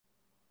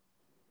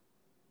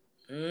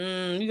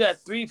You got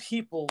 3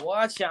 people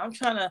watching. I'm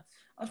trying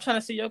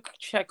to see your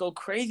chat go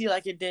crazy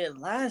like it did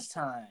last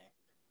time.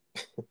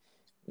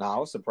 Nah, I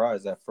was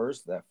surprised that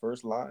first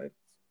live.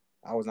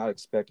 I was not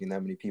expecting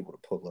that many people to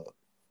pull up.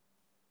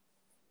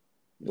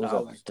 It was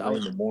at like 3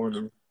 in the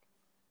morning.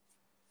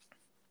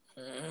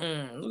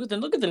 Look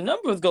at the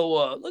numbers go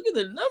up. Look at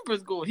the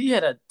numbers go. He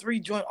had a 3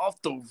 joint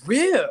off the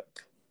rip.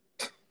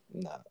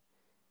 Nah,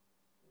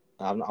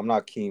 I'm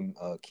not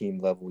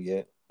Keem level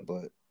yet,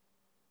 but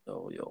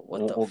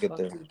we'll get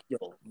there.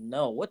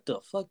 What the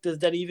fuck does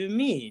that even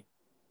mean?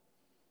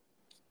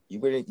 You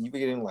be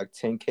getting like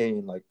 10K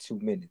in like 2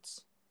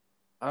 minutes.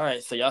 All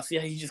right, so y'all see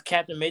how he just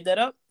capped and made that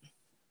up?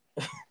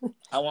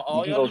 I want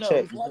all y'all to know.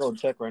 You can go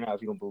check right now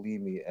if you don't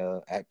believe me.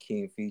 At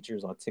King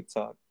Features on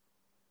TikTok.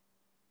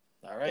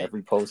 All right.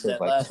 Every post is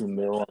like 2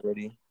 mil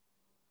already.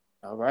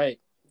 All right.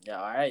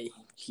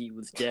 He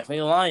was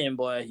definitely lying,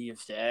 boy. He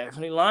is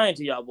definitely lying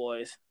to y'all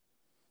boys.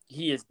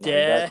 He is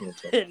dead.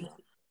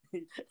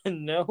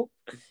 No,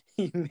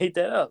 he made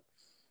that up.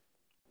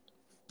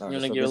 All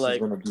right, so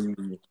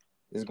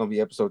this is gonna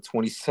be episode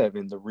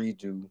 27, the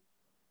redo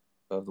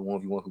of the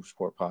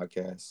 1v1HoopsReport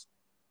podcast.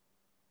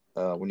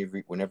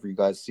 Whenever you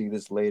guys see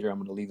this later, I'm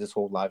gonna leave this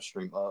whole live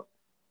stream up.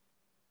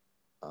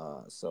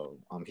 So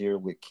I'm here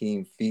with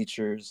Keem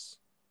Features.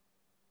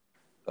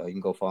 You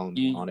can go follow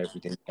him on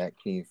everything at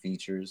Keem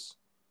Features.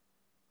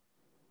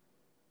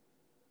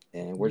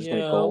 And we're just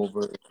gonna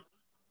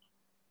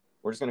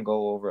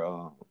go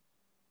over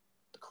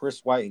the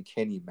Chris White and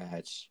Kenny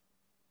match,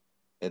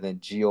 and then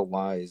Gio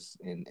Wise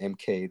and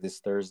MK this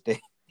Thursday.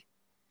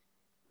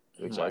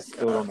 Which I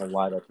still don't know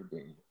why that's a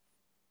game.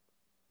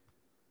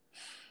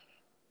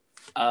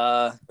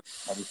 How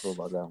do you feel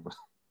about that one?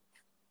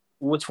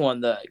 Which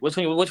one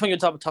you want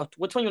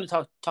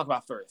to talk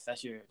about first?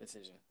 That's your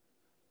decision.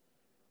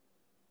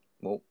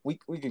 Well, we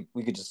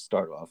could just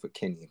start off with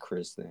Kenny and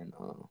Chris then.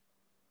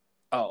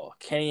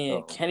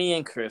 Kenny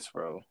and Chris,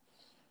 bro.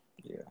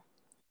 Yeah.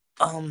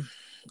 I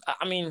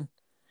mean,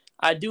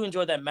 I do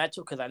enjoy that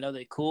matchup because I know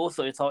they're cool.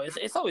 So it's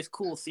always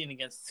cool seeing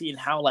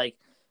how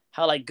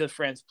good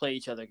friends play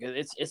each other,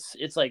 because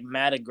it's like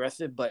mad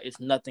aggressive, but it's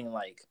nothing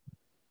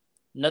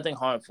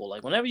harmful.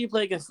 Like whenever you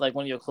play against like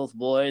one of your close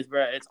boys,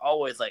 bro, it's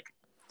always like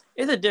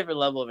it's a different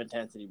level of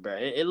intensity, bro.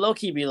 It low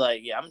key be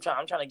like, yeah, I'm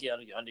trying to get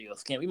under your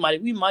skin. We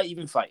might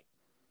even fight,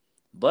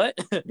 but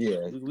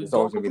yeah, it's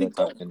always gonna be that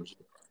type of energy.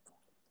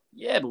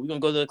 Yeah, but we're gonna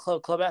go to the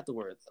club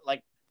afterwards.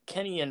 Like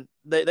Kenny and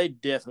they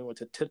definitely went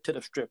to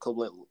the strip club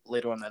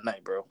later on that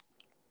night, bro.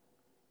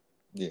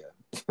 Yeah,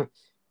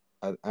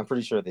 I'm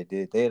pretty sure they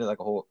did. They had like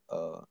a whole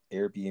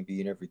Airbnb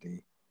and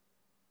everything.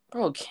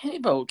 Bro,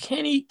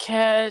 Kenny,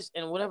 Cash,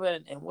 and whatever,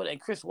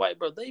 and Chris White,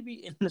 bro, they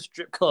be in the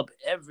strip club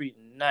every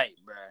night,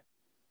 bro.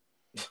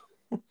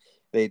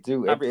 They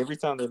do every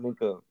time they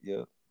link up.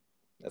 Yeah,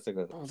 that's like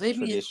a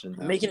tradition.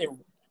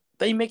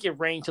 They make it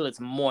rain till it's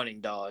morning,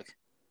 dog.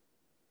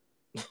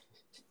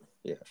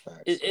 Yeah,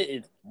 facts. It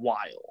is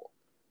wild.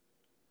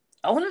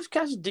 I wonder if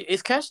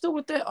Cash still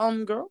with that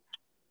girl?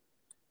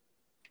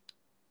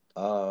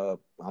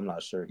 I'm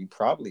not sure. He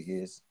probably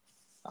is.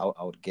 I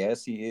would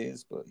guess he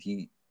is, but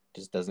he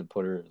just doesn't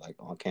put her like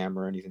on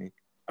camera or anything.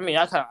 I mean,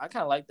 I kind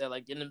of like that.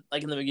 Like in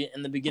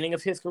the beginning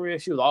of his career,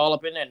 she was all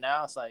up in there.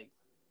 Now it's like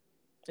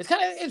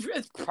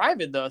it's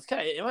private though.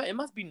 It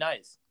must be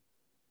nice.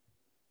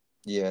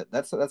 Yeah,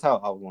 that's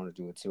how I would want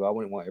to do it too. I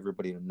wouldn't want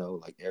everybody to know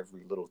like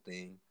every little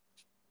thing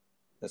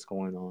that's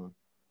going on.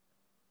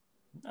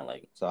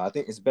 So I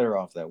think it's better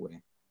off that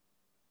way.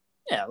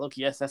 Yeah, look,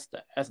 yes, that's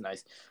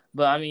nice.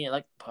 But I mean,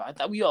 like, I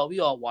thought we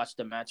all watched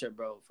the matchup,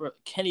 bro.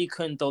 Kenny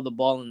couldn't throw the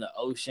ball in the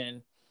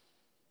ocean.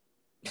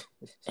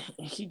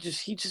 he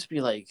just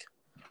be like,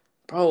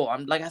 bro,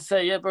 I'm like I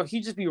said, yeah, bro. He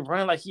just be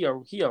running like he a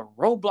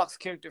Roblox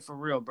character for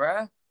real,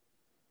 bruh.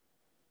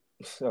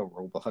 A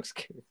Roblox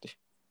character,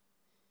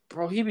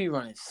 bro. He be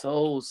running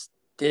so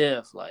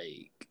stiff.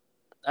 Like,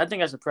 I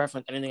think I should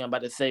preference anything I'm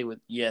about to say with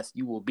yes.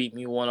 You will beat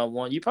me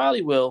 1-on-1. You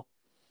probably will.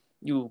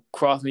 You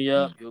cross me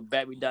up. You'll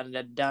back me down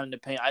in the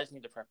paint. I just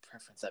need to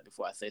preference that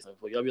before I say something.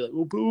 Before y'all be like,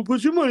 "Oh,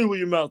 put your money where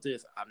your mouth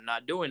is." I'm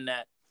not doing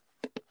that.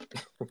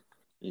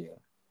 Yeah.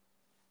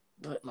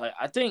 But like,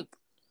 I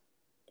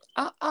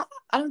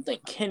don't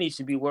think Kenny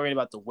should be worried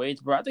about the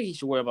weights, bro. I think he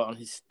should worry about on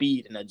his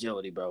speed and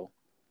agility, bro.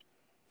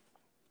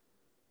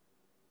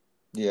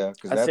 Yeah,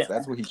 because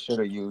that's what he should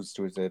have used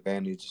to his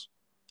advantage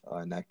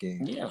in that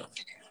game. Yeah,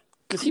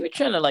 because he be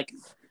trying to like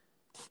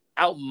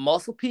out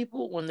muscle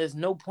people when there's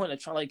no point of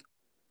trying like.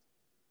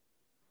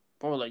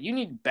 Bro, like you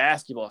need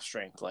basketball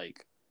strength,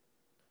 like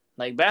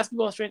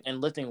basketball strength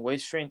and lifting weight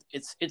strength.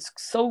 It's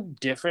so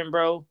different,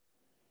 bro.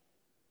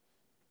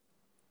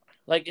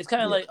 Like it's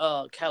kind of like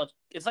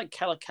it's like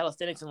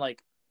calisthenics and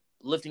like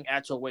lifting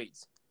actual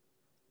weights.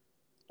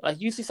 Like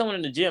you see someone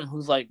in the gym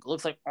who's like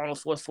looks like Arnold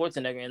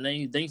Schwarzenegger, and then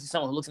you see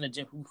someone who looks in the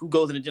gym who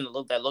goes in the gym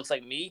that looks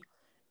like me,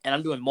 and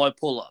I'm doing more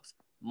pull-ups,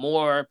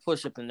 more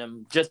push-ups than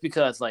them just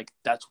because like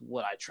that's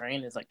what I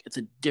train. It's like it's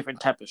a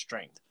different type of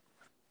strength.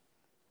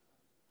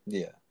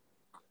 Yeah.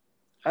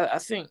 I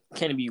think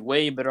Kenny be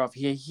way better off.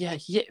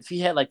 If he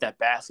had like that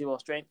basketball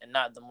strength and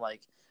not them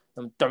like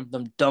them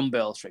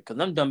dumbbell strength, because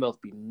them dumbbells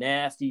be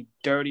nasty,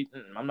 dirty.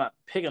 I'm not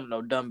picking up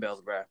no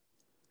dumbbells, bro.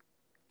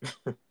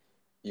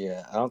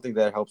 Yeah, I don't think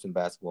that helps in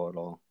basketball at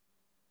all.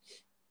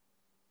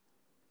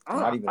 It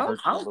might even hurt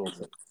you a little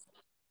bit.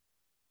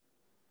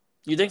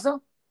 You think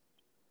so?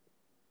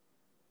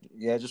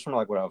 Yeah, just from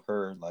like what I've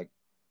heard, like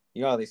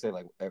you know how they say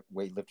like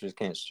weightlifters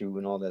can't shoot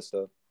and all that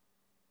stuff.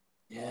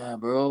 Yeah,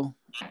 bro.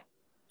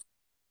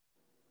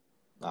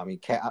 I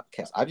mean,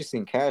 I just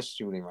seen Cash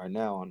shooting right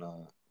now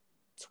on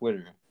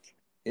Twitter.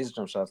 His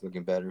jump shot's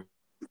looking better,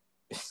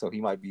 so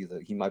he might be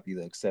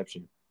the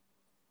exception.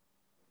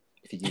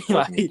 If he keeps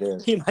working with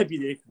Dev. He might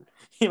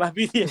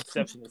be the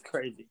exception. It's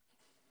crazy.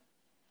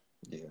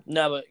 Yeah.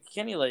 No, but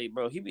Kenny, like,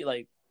 bro, he be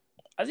like,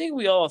 I think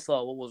we all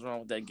saw what was wrong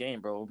with that game,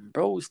 bro.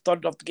 Bro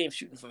started off the game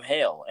shooting from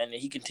hell, and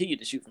he continued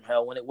to shoot from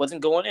hell when it wasn't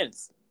going in.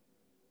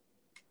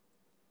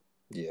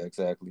 Yeah,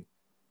 exactly.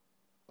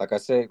 Like I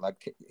said,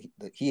 like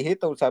he hit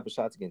those type of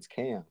shots against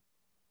Cam,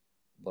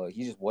 but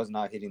he just was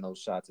not hitting those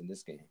shots in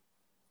this game.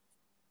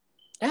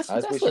 I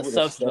just wish he would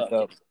have stepped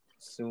up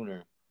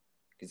sooner,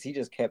 because he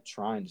just kept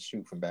trying to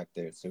shoot from back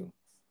there too.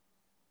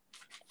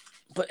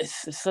 But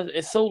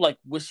it's so like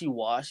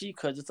wishy-washy,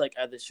 because it's like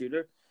as a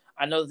shooter,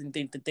 I know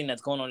the thing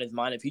that's going on in his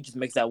mind. If he just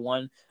makes that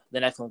one, the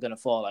next one's gonna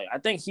fall. Like I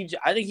think he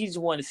just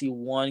wanted to see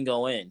one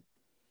go in.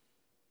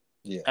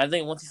 Yeah. I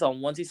think once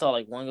he saw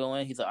like one go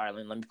in, he's like, all right,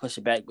 let me push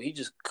it back. But he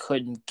just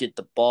couldn't get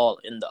the ball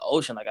in the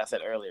ocean, like I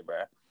said earlier,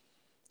 bro.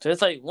 So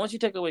it's like once you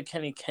take away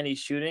Kenny's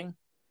shooting,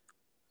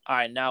 all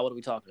right, now what are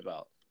we talking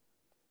about?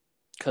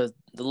 Because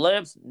the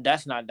layups,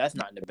 that's not in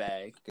the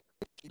bag.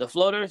 The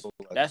floaters,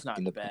 that's not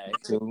in the bag.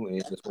 Too, and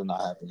it just was not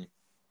happening.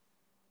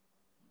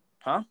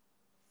 Huh?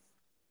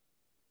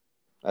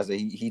 I said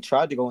he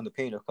tried to go in the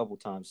paint a couple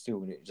times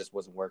too, and it just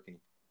wasn't working.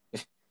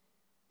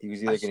 He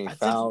was either getting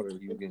fouled or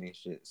he was getting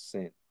shit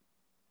sent.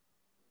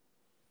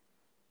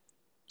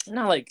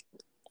 No, like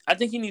I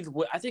think he needs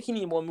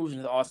more moves in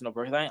his arsenal,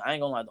 bro. I ain't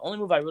gonna lie. The only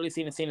move I really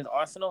seen in his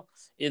arsenal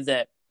is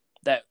that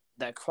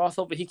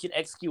crossover he can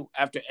execute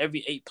after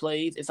every 8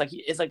 plays. It's like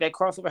that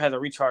crossover has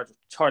a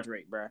charge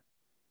rate, bro.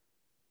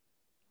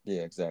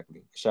 Yeah,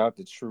 exactly. Shout out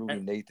to True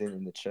and Nathan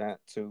in the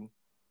chat too.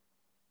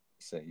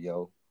 Say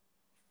yo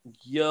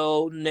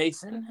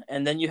Nathan,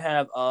 and then you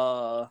have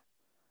that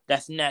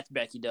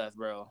snatchback he does,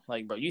 bro.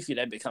 Like, bro, you see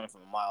that bit coming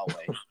from a mile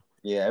away.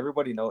 Yeah,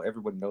 everybody knows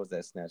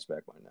that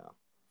snatchback right now.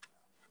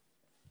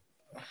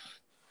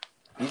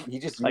 He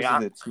just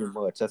uses it too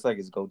much. That's like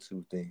his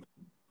go-to thing.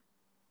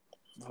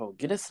 Bro,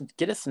 get a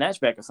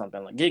snatchback or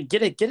something. Like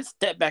get a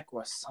step back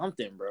or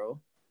something, bro.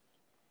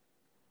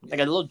 Like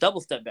a little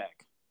double step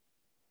back.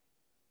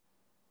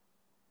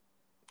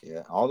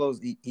 Yeah, all those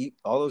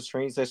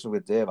training sessions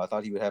with Dev, I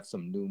thought he would have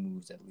some new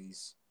moves at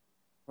least.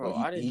 Bro,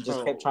 he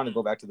just kept trying to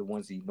go back to the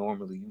ones he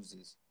normally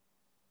uses.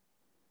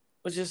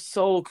 Which is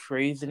so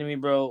crazy to me,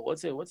 bro.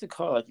 What's it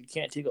called? Like you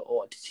can't teach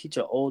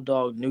an old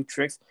dog new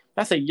tricks.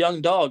 That's a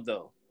young dog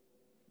though.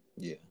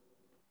 Yeah.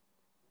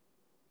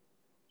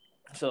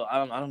 So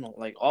I don't know.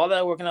 Like all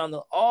that working out,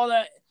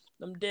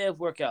 them Dev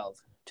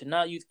workouts to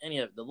not use any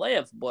of it. The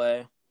layups,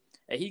 boy.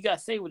 Hey, he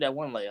got saved with that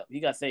one layup. He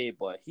got saved,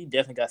 boy. He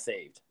definitely got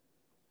saved.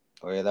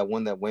 Oh yeah, that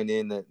one that went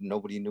in that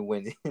nobody knew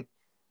went in.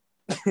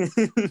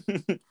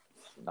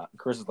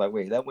 Chris was like,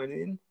 "Wait, that went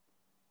in?"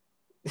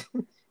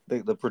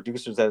 the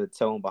producers had to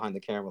tell him behind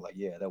the camera, like,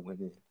 "Yeah, that went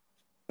in."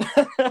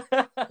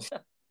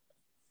 that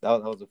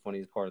was the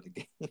funniest part of the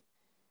game.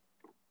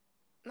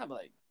 Not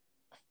like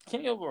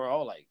Kenny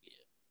overall, like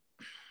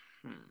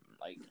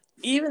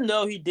even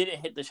though he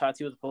didn't hit the shots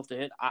he was supposed to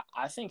hit,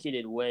 I think he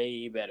did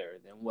way better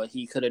than what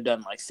he could have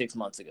done like 6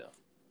 months ago.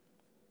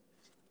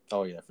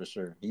 Oh yeah, for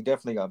sure. He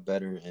definitely got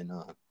better, and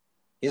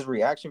his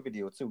reaction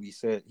video too.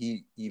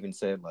 He even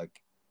said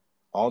like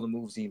all the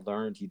moves he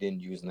learned he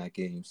didn't use in that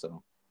game,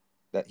 so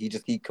that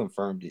he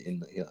confirmed it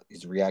in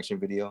his reaction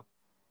video.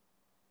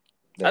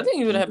 I think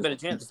he would have a better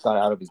chance. He just got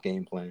out of his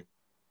game plan.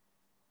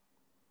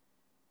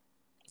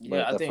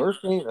 Yeah, but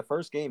the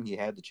first game he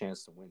had the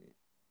chance to win it.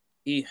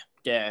 He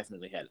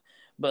definitely had it.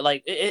 But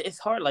like it's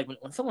hard. Like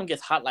when someone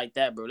gets hot like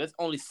that, bro, there's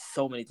only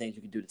so many things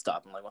you can do to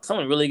stop him. Like when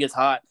someone really gets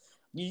hot,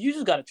 you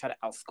just gotta try to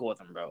outscore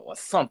them, bro, or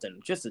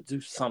something, just to do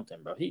something,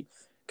 bro.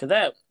 Cause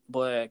I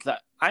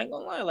ain't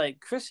gonna lie, like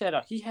Chris had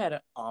an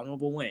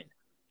honorable win.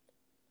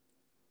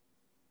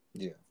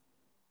 Yeah.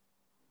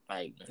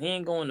 Like he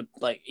ain't going to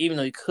like, even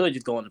though he could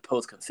just go in the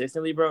post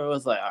consistently, bro. It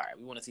was like, all right,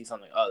 we want to see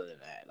something other than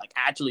that. Like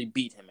actually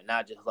beat him and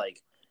not just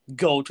like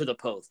go to the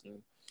post. And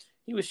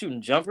he was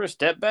shooting jumpers,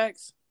 step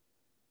backs.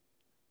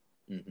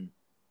 Mm-hmm.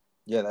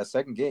 Yeah, that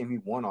second game he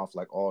won off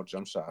like all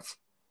jump shots.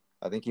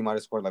 I think he might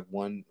have scored like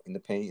one in the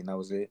paint and that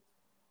was it.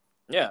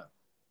 Yeah.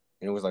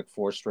 And it was like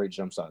 4 straight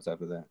jump shots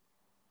after that.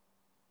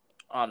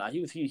 Oh no, that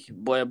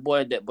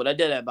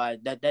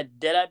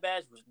dead-eye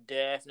badge was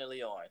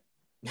definitely on.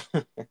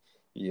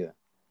 Yeah.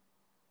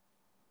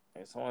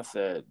 And someone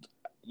said,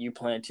 "You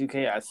playing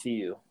 2K? I see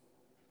you."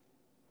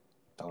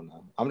 Oh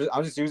no,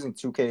 I'm just using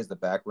 2K as the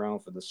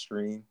background for the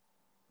stream,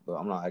 but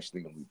I'm not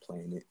actually gonna be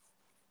playing it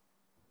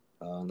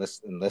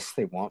unless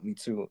they want me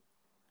to.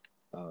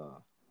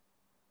 But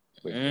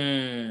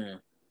yeah.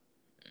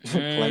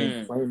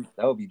 Playing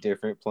that would be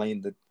different.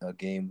 Playing the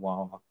game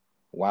while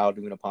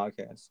doing a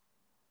podcast.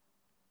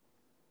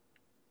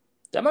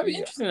 That might be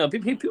interesting though.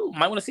 People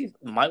might want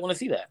to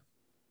see that.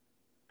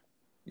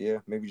 Yeah,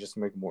 maybe just to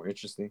make it more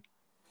interesting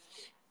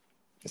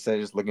instead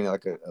of just looking at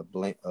like a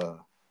blank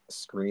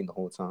screen the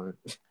whole time.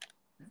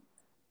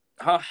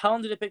 How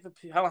long did it take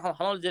how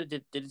long did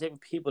it take for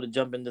people to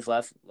jump in this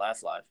last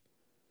live?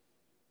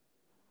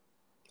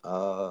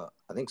 I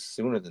think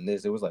sooner than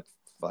this. It was like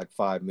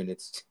 5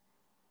 minutes.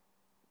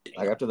 Damn.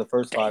 Like after the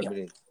first 5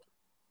 minutes.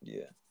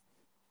 Yeah.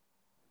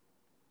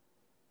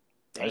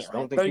 Damn, I just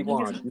don't think people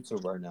are on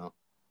YouTube right now.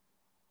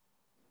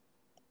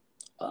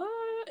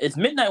 It's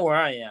midnight where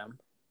I am.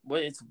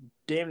 Well, it's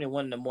damn near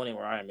 1 a.m.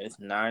 where I am. It's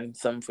 9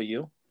 something for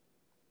you.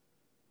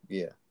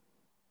 Yeah.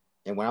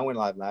 And when I went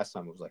live last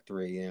time, it was like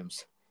 3 a.m.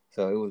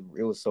 So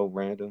it was so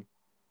random.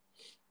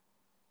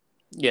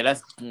 Yeah, I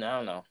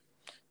don't know.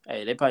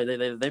 Hey, they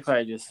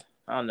probably just,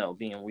 I don't know,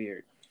 being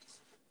weird.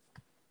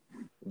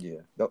 Yeah,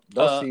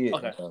 they'll see it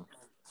okay.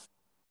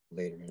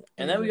 Later.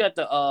 And then we got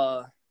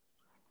the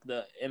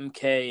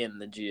MK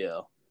and the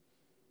GL.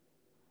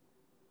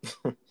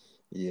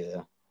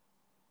 Yeah,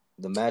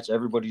 the match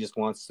everybody just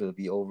wants to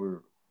be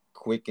over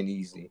quick and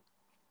easy.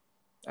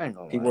 I ain't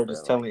gonna People lie, are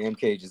just telling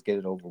MK just get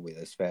it over with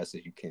as fast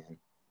as you can,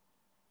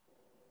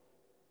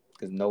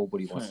 because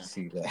nobody wants to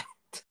see that.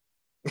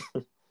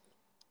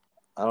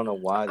 I don't know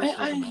why this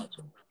was a match.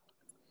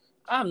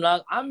 I'm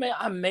not.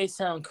 I may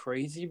sound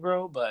crazy,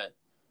 bro, but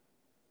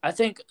I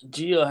think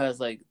Gio has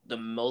like the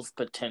most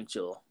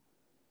potential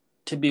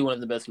to be one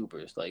of the best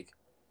hoopers. Like,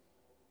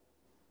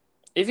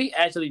 if he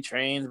actually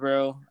trains,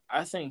 bro,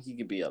 I think he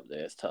could be up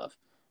there. It's tough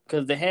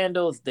because the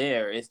handle's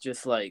there. It's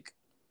just like,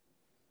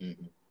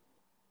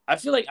 I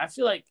feel like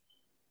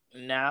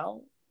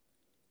now,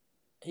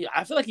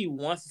 I feel like he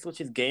wants to switch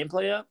his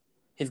gameplay up,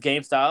 his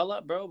game style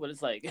up, bro. But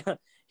it's like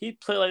he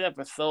played like that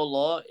for so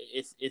long.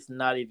 It's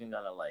not even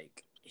gonna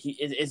like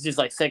it's just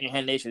like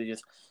secondhand nature.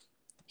 Just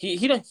he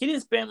didn't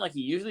spam like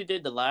he usually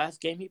did the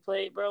last game he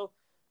played, bro.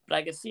 But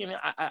I can see him.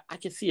 I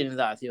can see it in his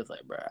eyes. He was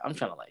like, bro, I'm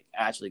trying to like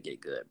actually get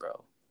good,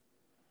 bro.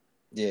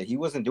 Yeah, he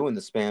wasn't doing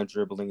the spam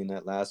dribbling in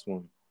that last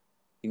one.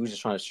 He was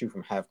just trying to shoot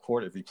from half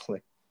court every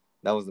play.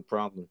 That was the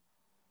problem.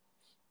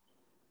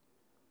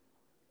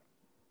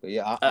 But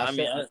yeah,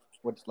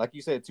 like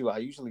you said too. I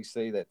usually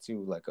say that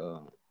too. Like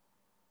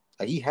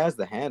he has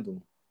the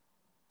handle.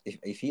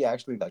 If he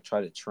actually like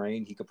try to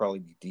train, he could probably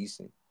be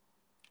decent.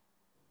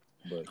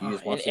 But he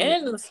just wants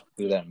to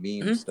do that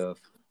meme stuff.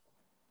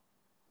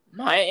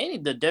 No,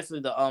 and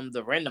definitely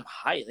the random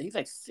height. He's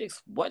like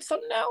 6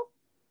 something now.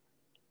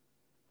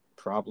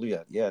 Probably,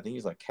 yeah. I think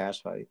he's like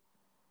Cash height.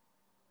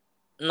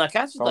 No,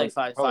 Cash is like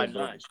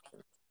 5'9".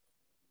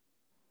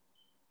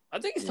 I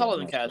think he's taller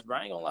than Cash, bro.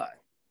 I ain't gonna lie.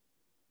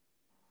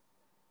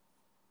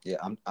 Yeah,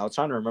 I was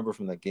trying to remember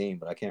from that game,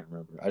 but I can't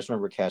remember. I just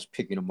remember Cash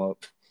picking him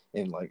up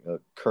and like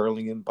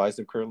curling him,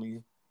 bicep curling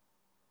him.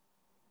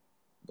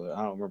 But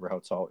I don't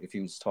remember if he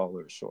was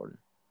taller or shorter.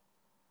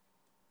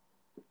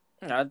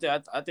 I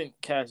think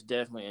Cash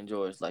definitely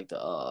enjoys like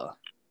the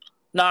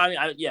No,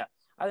 I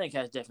think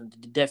Cash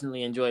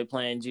definitely enjoyed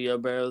playing Geo,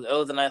 bro. It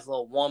was a nice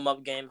little warm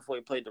up game before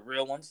he played the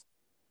real ones.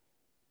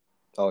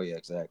 Oh yeah,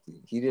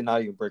 exactly. He did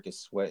not even break a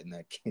sweat in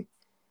that game,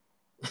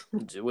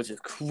 which is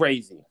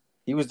crazy.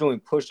 He was doing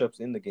push-ups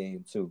in the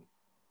game too.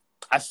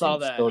 I saw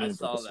that.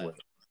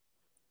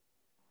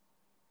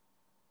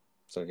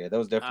 So yeah, that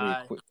was definitely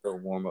a quick little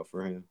warm up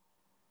for him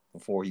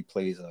before he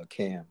plays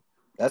Cam.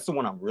 That's the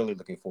one I'm really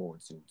looking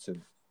forward to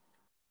too.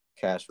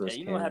 Cash versus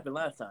you know Cam. what happened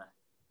last time.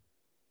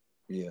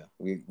 Yeah,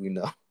 we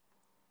know.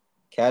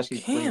 Cash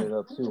keeps bringing it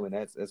up too, and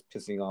that's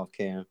pissing off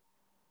Cam.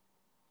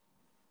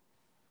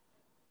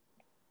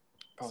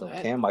 Bro, so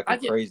Cam might go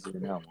crazy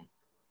in that one.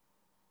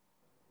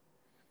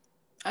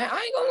 I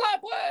ain't gonna lie,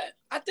 boy.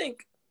 I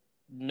think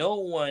no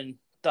one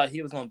thought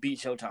he was gonna beat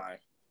Showtime.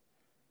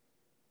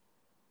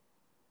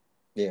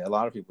 Yeah, a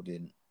lot of people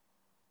didn't.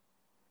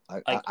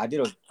 I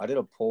did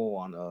a poll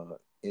on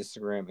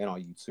Instagram and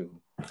on YouTube,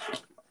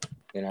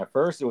 and at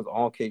first it was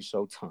all K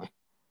Showtime,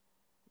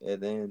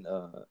 and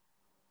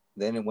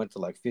then it went to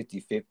like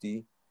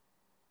 50-50,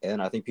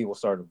 and I think people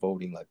started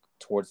voting like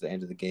towards the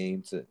end of the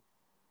game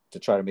to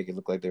try to make it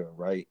look like they were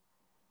right,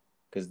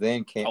 because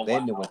then it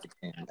went to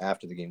Cam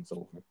after the game was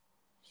over.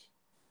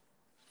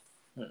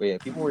 But yeah,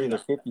 people were either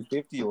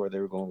 50-50 or they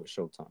were going with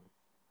Showtime.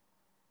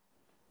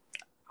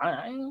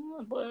 I ain't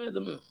know, boy.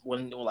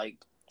 When like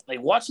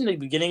watching the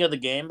beginning of the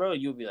game, bro,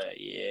 you'll be like,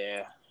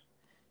 yeah,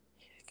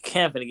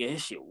 Cam finna get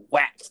his shit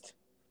waxed.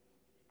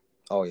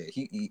 Oh yeah,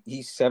 he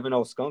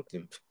 7-0 skunked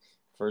him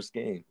first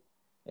game,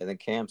 and then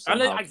Cam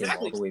somehow came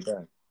all the way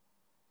back.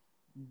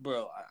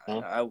 Bro,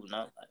 I would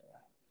not.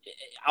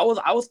 I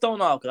was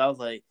thrown off because I was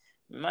like,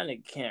 my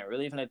nigga can't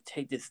really even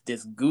take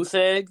this goose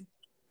egg.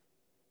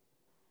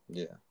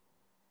 Yeah.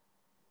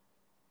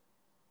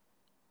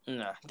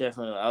 Nah,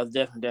 definitely. I was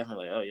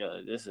definitely like, oh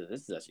yeah, this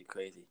is actually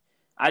crazy.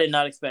 I did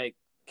not expect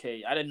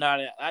I did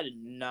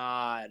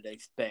not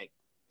expect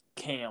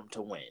Cam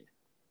to win.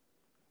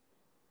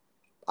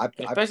 I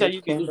especially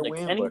picked Cam to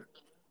win, Kenny. but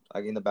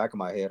like in the back of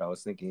my head, I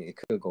was thinking it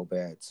could go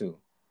bad too.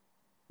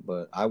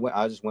 But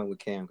I just went with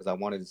Cam because I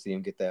wanted to see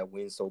him get that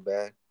win so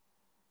bad,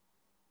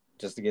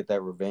 just to get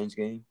that revenge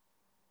game.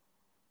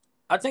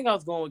 I think I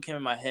was going with Cam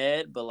in my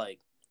head, but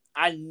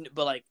I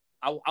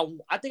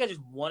think I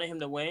just wanted him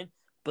to win,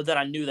 but then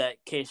I knew that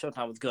K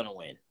Showtime was gonna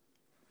win.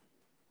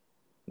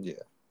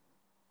 Yeah,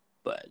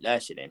 but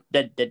that shit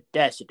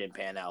didn't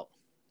pan out.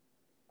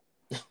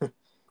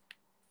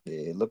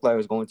 It looked like it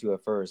was going to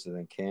at first, and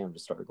then Cam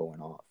just started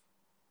going off.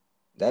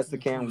 That's the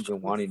Cam we've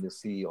been wanting to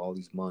see all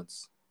these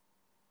months.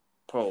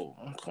 Bro,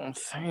 I'm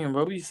saying,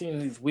 bro, we've seen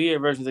these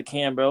weird versions of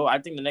Cam, bro. I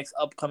think the next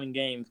upcoming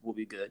games will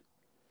be good.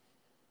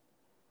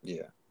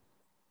 Yeah.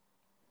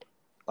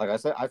 Like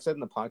I've said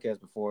in the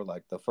podcast before,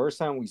 like the first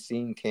time we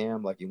seen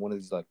Cam like in one of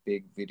these like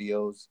big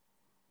videos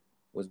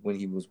was when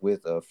he was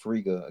with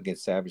Friga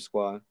against Savage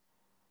Squad.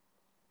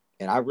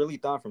 And I really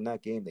thought from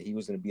that game that he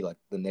was going to be like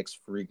the next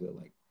Friga,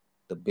 like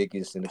the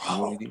biggest in the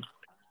community.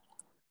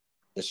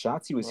 The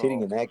shots he was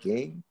hitting in that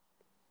game,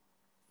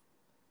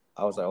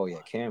 I was like, oh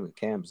yeah,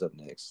 Cam's up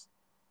next.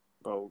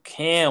 Bro,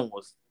 Cam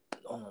was,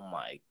 oh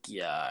my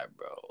god,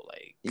 bro,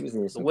 like he was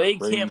hitting some way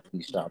crazy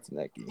shots in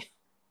that game.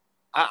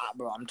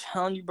 Bro, I'm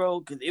telling you, bro,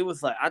 because it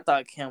was like I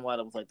thought Cam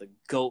Wilder was like the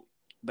GOAT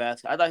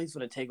basket. I thought he was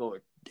gonna take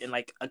over and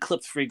like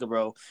eclipse Friga,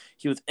 bro.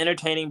 He was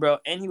entertaining, bro,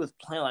 and he was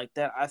playing like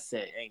that. I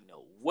said, ain't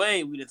no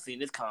way we didn't see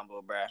this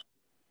combo, bro.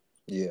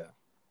 Yeah.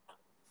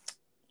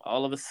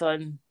 All of a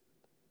sudden,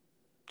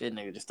 that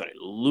nigga just started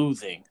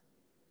losing.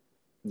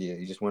 Yeah,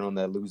 he just went on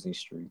that losing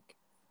streak.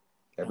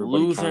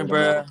 Everybody losing,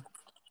 bro.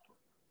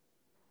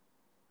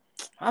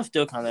 I'm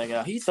still kind of that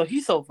guy.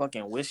 He's so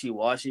fucking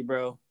wishy-washy,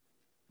 bro.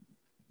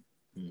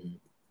 Mm-hmm.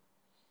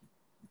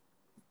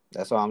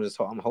 That's why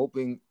I'm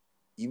hoping,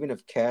 even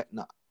if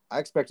I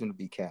expect him to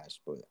be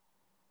Cash, but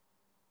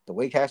the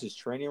way Cash is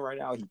training right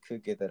now, he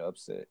could get that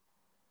upset.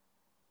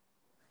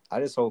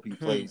 I just hope he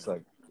plays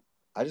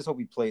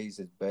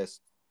his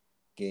best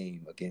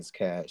game against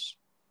Cash.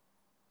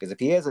 Because if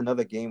he has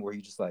another game where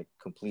he just like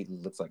completely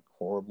looks like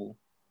horrible,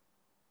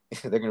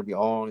 they're gonna be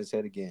all on his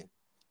head again,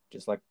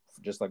 just like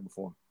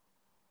before.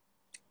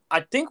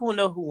 I think we'll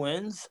know who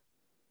wins,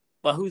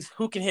 but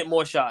who can hit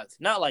more shots?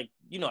 Not like,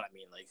 you know what I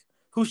mean, like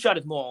whose shot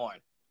is more on.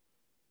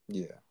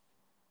 Yeah,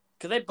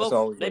 because they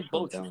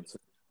both down to.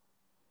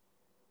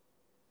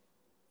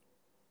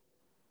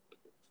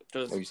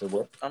 Oh, you said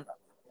what?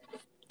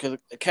 Because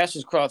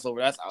Cash's crossover,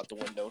 that's out the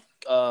window.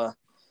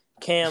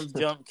 Cam's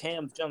jump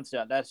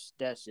shot, that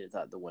shit's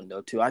out the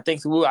window too. I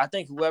think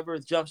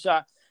whoever's jump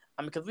shot,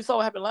 I mean, because we saw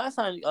what happened last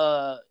time.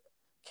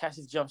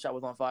 Cash's jump shot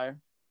was on fire.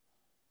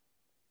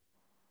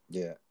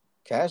 Yeah,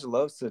 Cash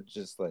loves to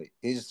just like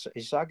his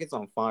shot gets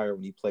on fire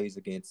when he plays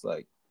against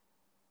like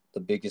the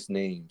biggest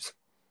names,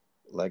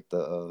 like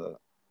the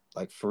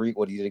like Freak,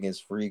 what he did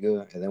against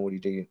Friga, and then what he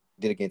did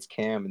against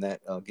Cam in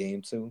that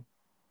game too.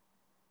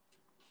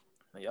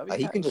 Like,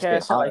 he can just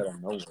get hot out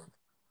of nowhere.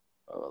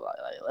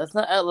 Let's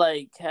not act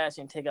like Cash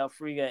and take out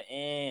Friga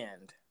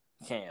and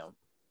Cam.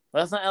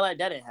 Let's not act like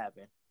that didn't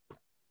happen.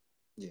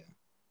 Yeah.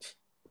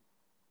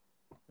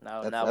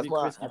 That's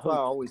why I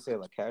always say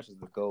like Cash is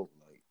the GOAT.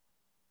 Like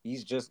he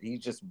just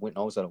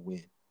knows how to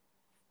win.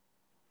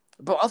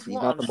 But he's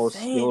not the most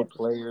skilled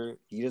player.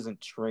 He doesn't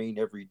train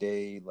every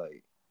day.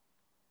 Like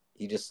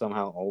he just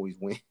somehow always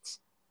wins.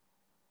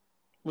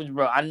 Which,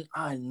 bro,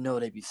 I know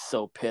they'd be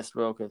so pissed,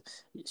 bro. Cause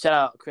shout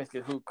out Chris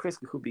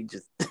who be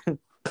just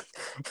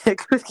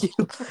Chris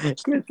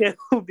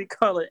who be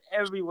calling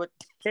everyone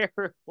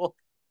terrible.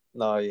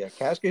 No, yeah,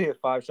 Cash can hit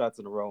 5 shots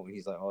in a row, and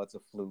he's like, "Oh, it's a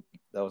fluke.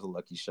 That was a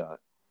lucky shot."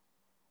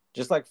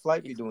 Just like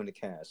Flight be doing to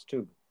Cash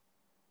too.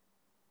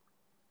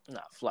 Nah,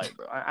 Flight,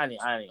 bro. I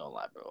ain't gonna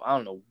lie, bro. I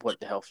don't know what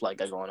the hell Flight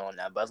got going on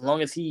now, but as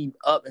long as he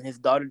up and his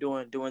daughter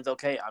doing's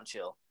okay, I'm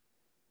chill.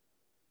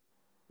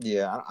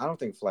 Yeah, I don't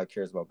think Flight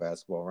cares about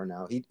basketball right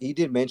now. He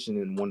did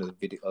mention in one of the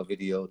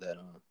video that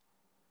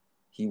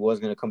he was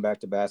gonna come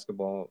back to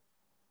basketball.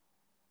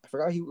 I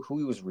forgot who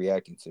he was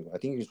reacting to. I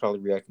think he was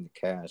probably reacting to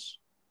Cash.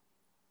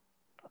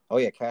 Oh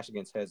yeah, Cash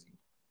against Hezzy.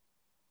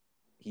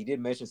 He did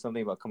mention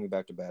something about coming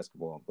back to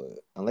basketball, but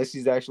unless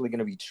he's actually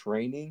gonna be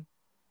training,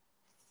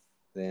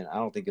 then I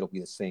don't think it'll be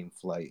the same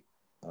Flight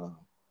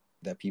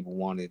that people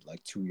wanted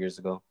like 2 years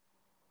ago.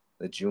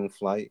 The June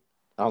Flight.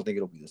 I don't think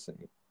it'll be the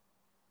same.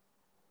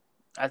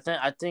 I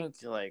think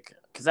like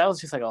because that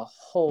was just like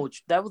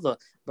that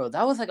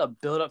was like a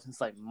build up since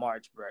like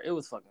March, bro. It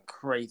was fucking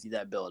crazy,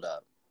 that build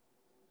up.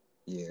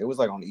 Yeah, it was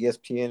like on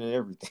ESPN and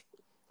everything.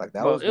 Like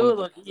that was one of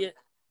the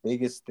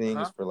biggest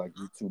things for like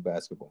YouTube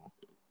basketball.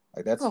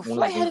 Like that's one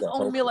Flight of the had his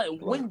own meal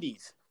at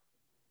Wendy's.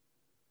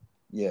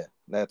 Yeah,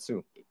 that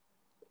too.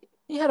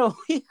 He had a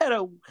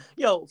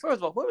yo.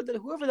 First of all,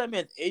 whoever that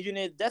man's agent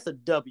is, that's a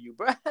W.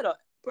 Bro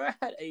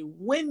had a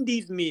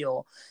Wendy's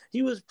meal.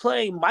 He was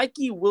playing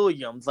Mikey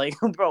Williams. Like,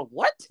 bro,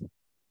 what?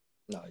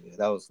 No, yeah,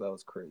 that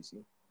was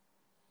crazy.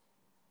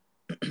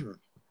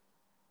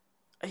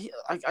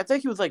 I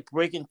think he was like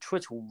breaking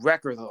Twitch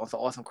records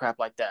or some crap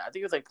like that. I think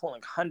he was like pulling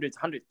like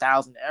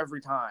 100,000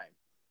 every time.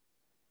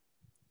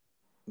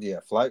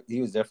 Yeah, Flight.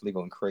 He was definitely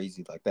going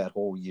crazy like that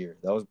whole year.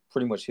 That was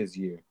pretty much his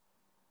year.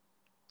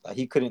 Like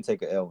he couldn't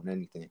take an L in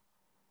anything.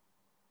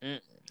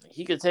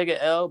 He could take an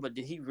L, but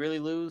did he really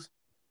lose?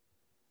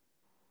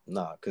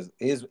 Nah, because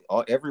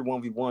every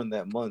 1v1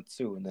 that month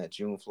too, and that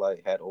June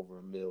flight had over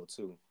 $1 million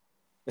too.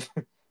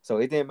 So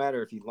it didn't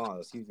matter if he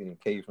lost; he was getting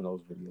paid from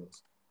those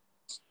videos.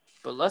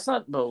 But let's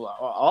not, bro.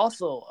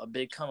 Also, a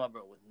big come up,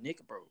 bro, with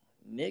Nick, bro.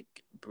 Nick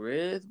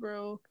Briz,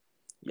 bro.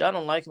 Y'all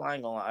don't like him. I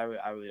ain't gonna lie.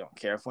 I really don't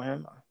care for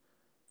him.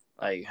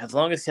 Like as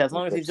long as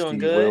he's doing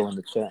good. Will in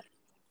the chat.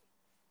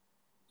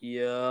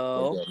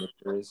 Yo, yeah, Nick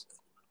Briz.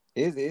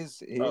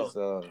 His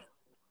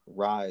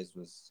rise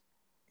was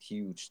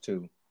huge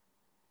too.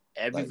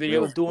 every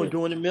video was doing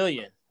 $1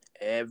 million.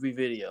 Every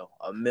video,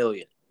 $1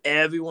 million.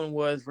 Everyone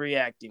was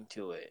reacting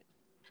to it.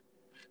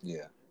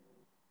 Yeah.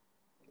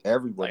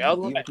 Everybody, like,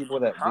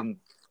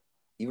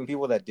 even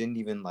people that didn't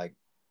even like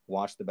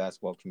watch the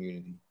basketball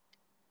community,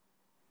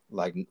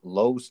 like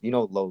Los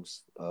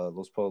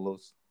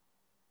Polos.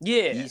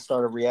 Yeah, he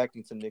started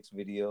reacting to Nick's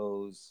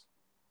videos.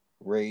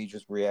 Rage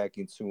was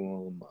reacting to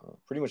him.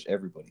 Pretty much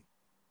everybody.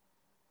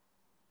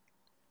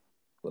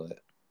 But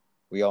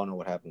we all know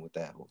what happened with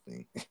that whole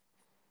thing.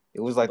 It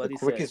was like the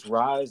quickest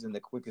rise and the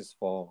quickest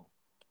fall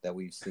that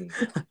we've seen.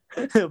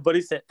 But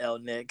he said, "L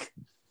Nick."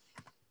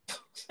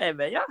 Hey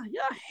man,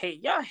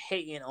 y'all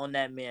hating on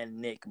that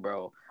man Nick,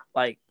 bro.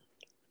 Like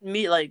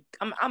me, like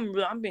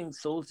I'm being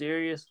so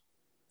serious.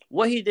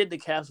 What he did to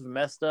Caps was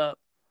messed up,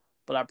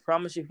 but I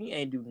promise you, he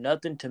ain't do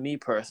nothing to me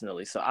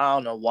personally. So I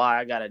don't know why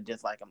I gotta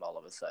dislike him all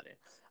of a sudden.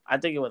 I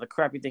think it was a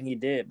crappy thing he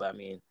did, but I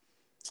mean,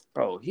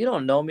 bro, he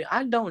don't know me.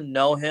 I don't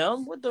know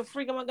him. What the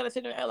freak am I gonna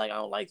sit there and act like I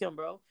don't like him,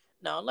 bro?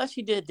 Now, unless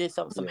he did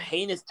some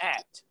heinous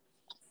act,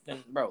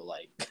 then bro,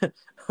 like,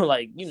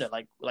 heinous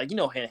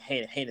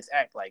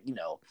act, like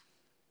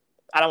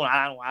I don't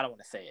want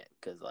to say it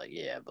because but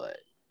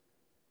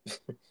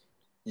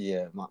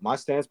yeah, my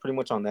stance pretty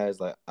much on that is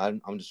like I'm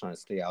just trying to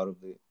stay out of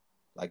it.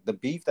 Like the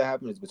beef that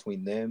happened is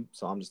between them,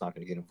 so I'm just not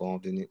gonna get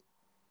involved in it.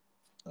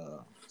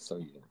 So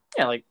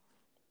yeah, like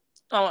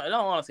I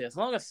don't want to say as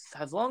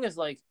long as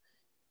like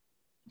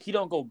he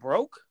don't go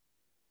broke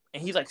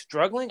and he's like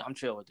struggling, I'm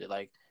chill with it.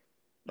 Like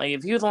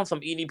if he was on some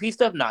EDP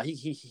stuff, nah,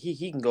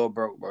 he can go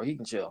broke, bro. He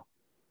can chill.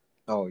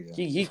 Oh yeah,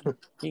 he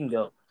can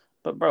go.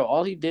 But bro,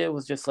 all he did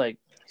was just like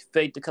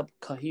faked a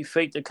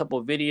couple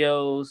of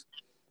videos.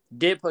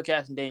 Did put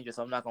Cash in danger,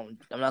 so I'm not gonna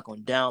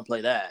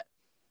downplay that.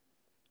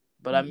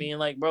 But I mean,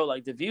 like, bro,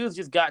 like the views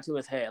just got to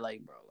his head,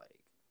 like, bro, like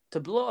to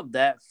blow up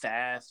that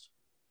fast.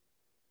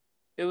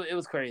 It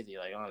was crazy,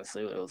 like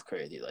honestly, it was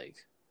crazy, like.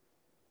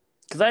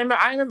 Cause I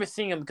remember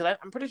seeing him because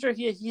I'm pretty sure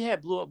he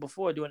had blew up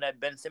before doing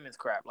that Ben Simmons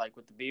crap, like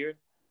with the beard.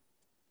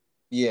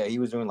 Yeah, he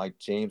was doing like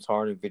James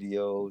Harden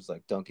videos,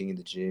 like dunking in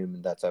the gym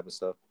and that type of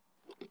stuff.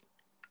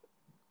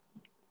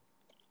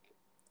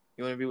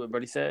 You want to read what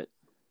Buddy said?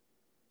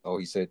 Oh,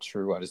 he said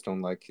true. I just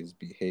don't like his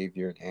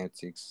behavior and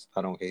antics.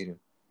 I don't hate him.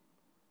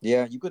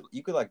 Yeah, you could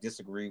like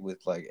disagree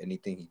with like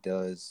anything he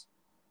does.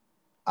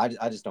 I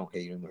just don't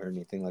hate him or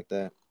anything like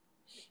that.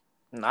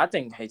 No, I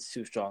think hate's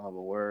too strong of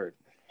a word.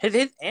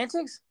 His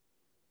antics,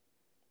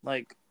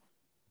 like,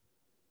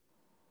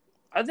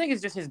 I think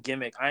it's just his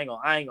gimmick. I ain't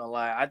gonna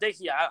lie. I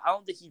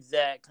don't think he's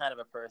that kind of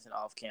a person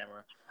off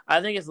camera.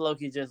 I think it's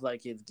low-key just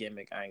like his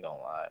gimmick. I ain't gonna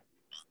lie.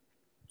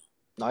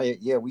 No,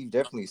 yeah, we've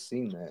definitely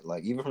seen that.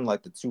 Like even from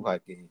like the 2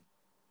 hype game,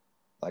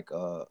 like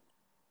the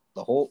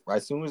whole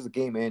as soon as the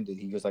game ended,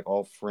 he was like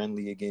all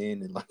friendly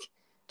again and like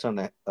trying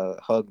to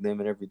hug them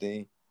and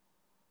everything.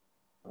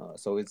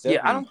 So it's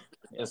definitely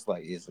just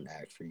like is an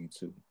act for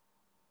YouTube,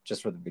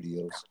 just for the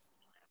videos.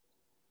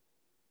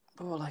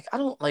 Bro, like I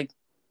don't like,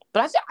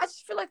 but I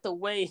just feel like the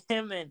way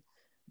the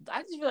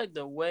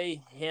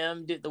way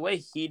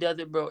he does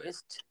it, bro.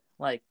 It's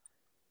like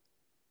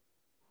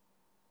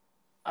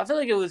I feel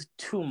like it was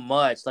too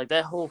much. Like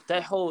that whole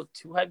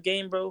 2 hype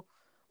game, bro.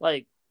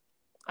 Like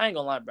I ain't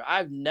gonna lie, bro.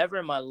 I've never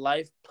in my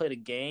life played a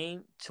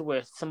game to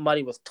where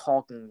somebody was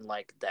talking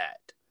like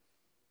that.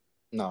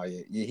 No,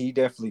 yeah, he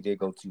definitely did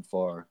go too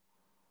far.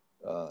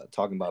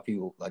 Talking about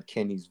people like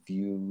Kenny's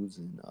views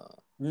and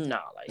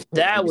nah, like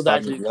that was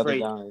actually the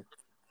crazy. Other guy.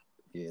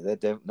 Yeah,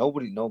 that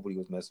nobody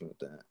was messing with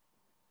that.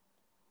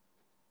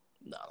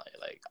 No,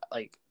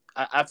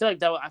 I feel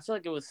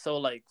like it was so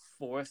like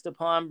forced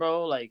upon,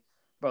 bro. Like,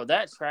 bro,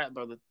 that trap,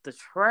 bro, the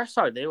trash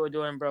talk they were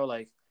doing, bro.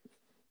 Like,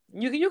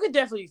 you could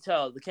definitely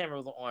tell the camera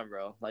was on,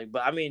 bro. Like,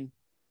 but I mean,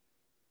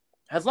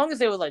 as long as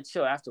they were like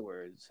chill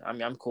afterwards, I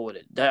mean, I'm cool with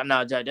it.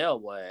 Now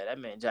Jidel, that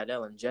man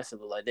Jidel and Jesse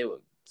looked like they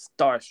were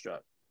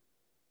starstruck.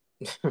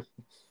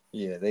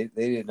 Yeah, they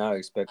did not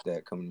expect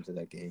that coming into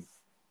that game.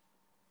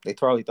 They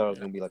probably thought it was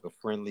gonna be like a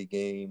friendly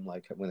game,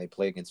 like when they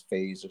play against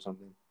FaZe or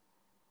something.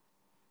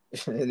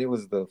 And it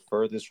was the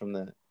furthest from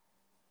that.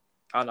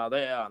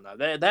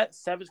 That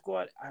Savage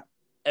Squad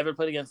ever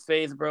played against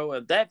FaZe, bro.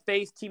 If that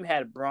FaZe team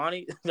had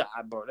Bronny,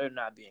 bro, they're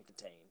not being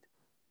contained.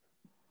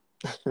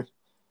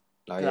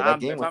 Oh yeah, that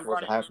game was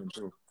supposed to happen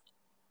too.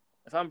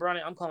 If I'm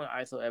running, I'm calling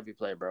ISO every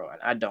play, bro,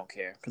 and I don't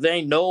care because there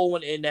ain't no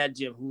one in that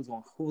gym who's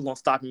gonna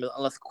stop me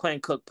unless Quinn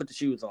Cook put the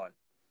shoes on.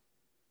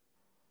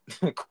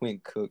 Quinn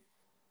Cook.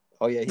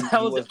 Oh yeah, he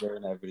was there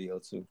in that video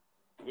too.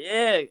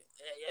 Yeah,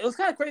 it was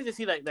kind of crazy to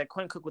see that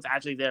Quinn Cook was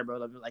actually there, bro.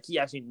 Like he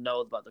actually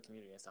knows about the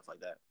community and stuff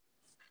like that.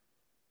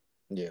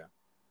 Yeah.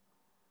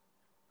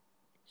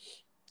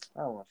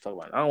 I don't want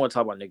to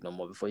talk about Nick no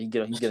more before he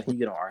get on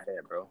our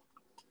head, bro.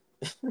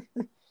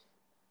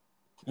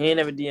 He ain't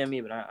never DM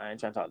me, but I ain't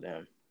trying to talk to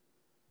him.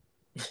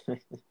 Well,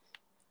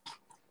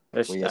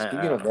 yeah,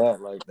 speaking of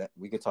that, like that,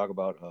 we could talk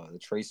about the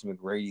Tracy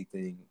McGrady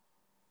thing,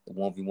 the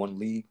 1v1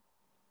 league.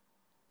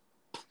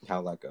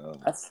 How like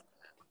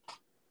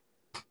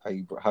how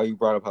you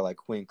brought up how like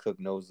Quinn Cook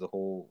knows the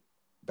whole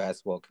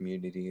basketball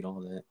community and all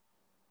that.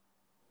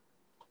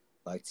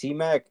 Like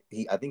T-Mac,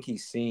 I think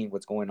he's seen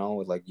what's going on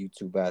with like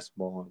YouTube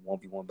basketball and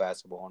 1v1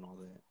 basketball and all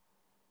that.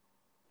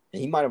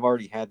 And he might have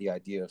already had the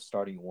idea of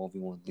starting a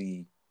 1v1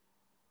 league.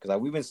 Because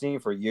like we've been seeing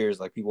for years,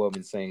 like people have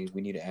been saying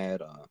we need to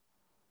add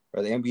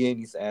or the NBA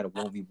needs to add a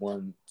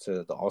 1v1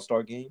 to the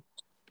All-Star game,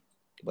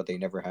 but they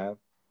never have.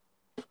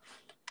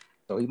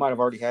 So he might have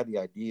already had the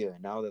idea,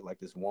 and now that like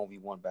this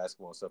 1v1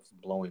 basketball stuff is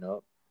blowing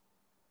up,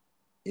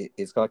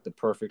 it's got the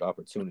perfect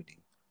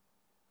opportunity.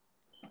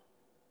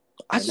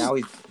 And now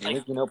he's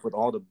linking up with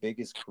all the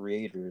biggest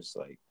creators,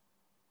 like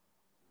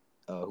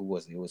who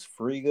was it? It was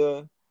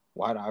Friga,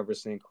 White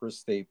Iverson, Chris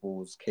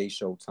Staples, K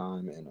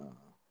Showtime, and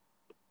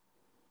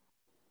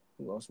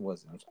who else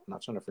was it? I'm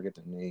not trying to forget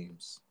their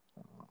names.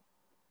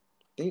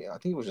 I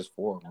think it was just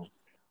 4 of them.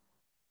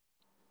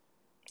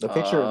 The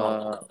picture is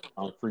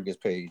on Friga's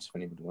page if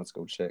anybody wants to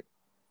go check.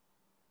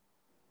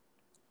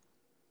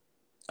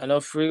 I know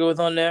Friga was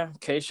on there.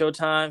 K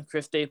Showtime,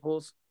 Chris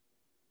Staples.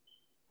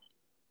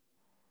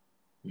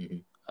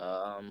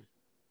 Mm-hmm.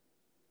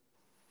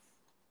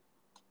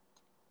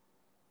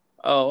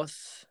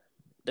 What's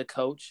the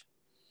coach?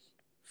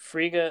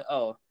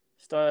 Friga.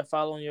 Started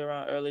following you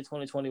around early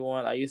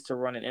 2021. I used to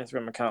run an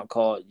Instagram account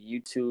called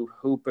YouTube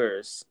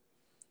Hoopers.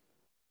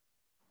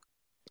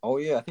 Oh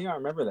yeah, I think I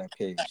remember that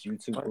page.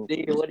 YouTube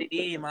Hoopers. What it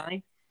is,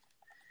 man?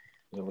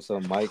 Yeah, what's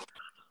up, Mike?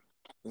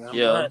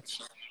 Yo,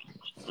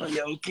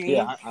 King.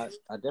 Yeah, I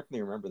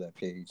definitely remember that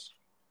page.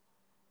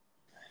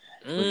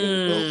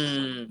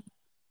 Yo,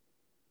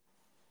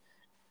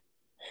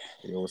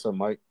 what's up,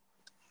 Mike?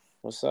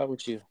 What's up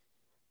with you?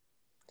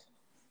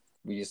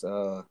 We just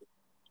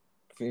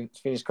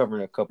finished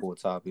covering a couple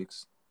of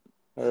topics.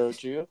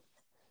 Heard you.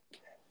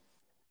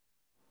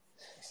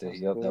 Said,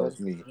 "Yep, that was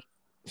me."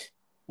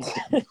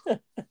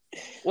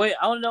 Wait,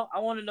 I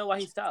want to know why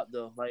he stopped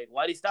though. Like,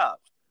 why'd he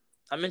stop?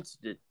 I'm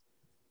interested.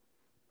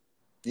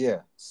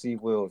 Yeah, see,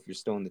 Will, if you're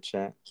still in the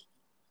chat,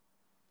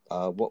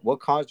 what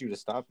caused you to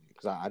stop it?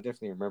 Because I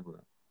definitely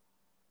remember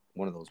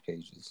one of those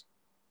pages.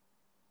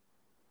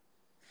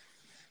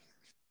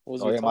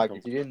 Yeah, Mike,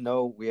 if you didn't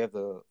know,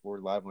 we're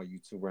live on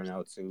YouTube right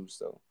now too.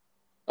 So,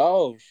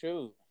 oh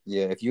shoot,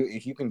 yeah, if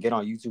you can get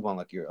on YouTube on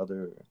like your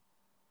other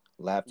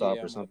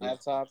laptop or something,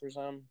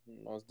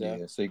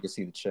 yeah, so you can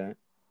see the chat.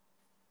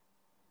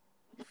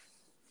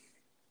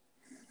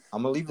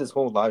 I'm gonna leave this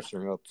whole live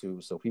stream up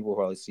too, so people will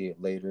probably see it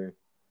later,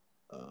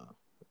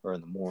 or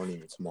in the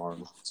morning or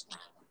tomorrow.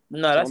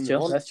 No, that's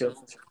chill. That's chill.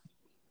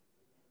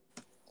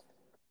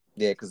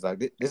 Yeah, because like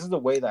this is the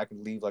way that I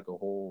can leave like a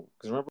whole.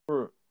 Because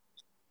remember,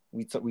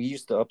 we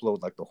used to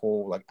upload like the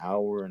whole like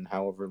hour and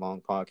however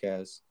long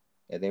podcast,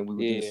 and then we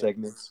would do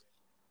segments.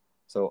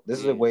 So this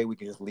is a way we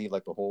can just leave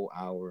like the whole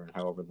hour and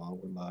however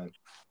long we're live.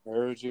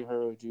 Heard you.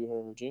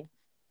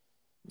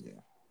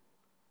 Yeah.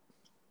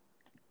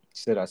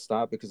 Said I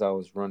stopped because I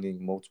was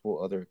running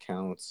multiple other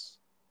accounts,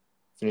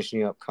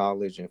 finishing up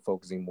college and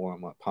focusing more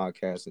on my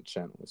podcast and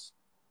channels.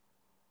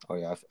 Oh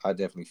yeah, I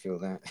definitely feel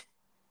that.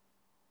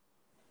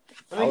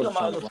 I was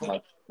trying to run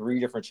like 3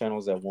 different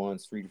channels at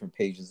once, 3 different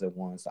pages at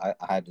once. I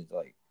had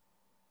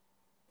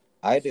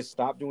to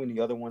stop doing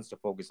the other ones to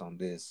focus on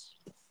this.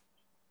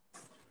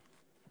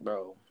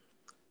 Bro,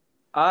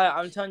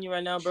 I'm telling you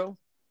right now, bro.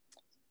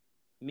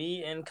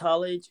 Me in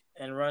college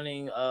and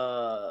running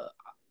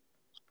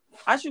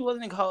I actually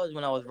wasn't in college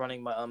when I was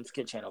running my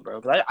skit channel, bro.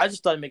 Because I just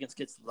started making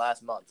skits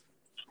last month.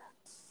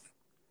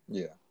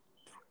 Yeah.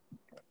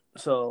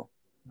 So,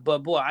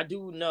 but boy, I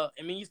do know.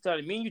 I mean, you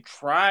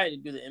tried to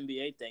do the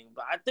NBA thing,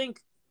 but I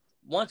think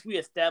once we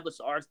establish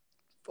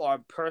our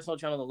personal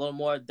channels a little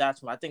more,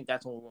 that's when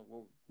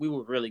we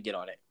will really get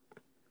on it.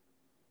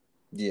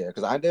 Yeah,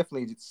 because I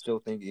definitely still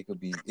think it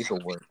could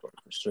work for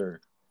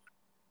sure.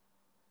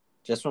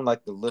 Just from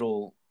like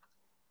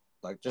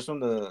just from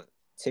the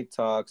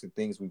TikToks and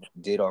things we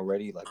did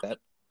already, like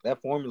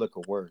that formula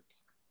could work.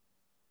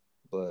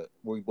 But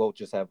we both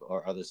just have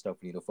our other stuff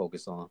we need to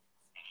focus on.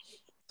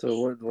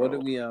 So what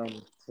did we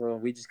so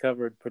we just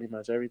covered pretty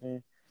much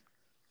everything?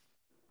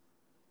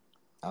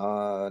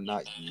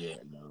 Not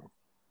yet, no.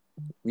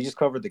 We just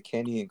covered the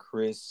Kenny and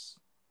Chris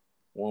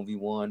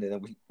 1v1, and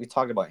then we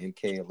talked about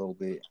MK a little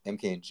bit,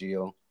 MK and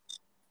Gio.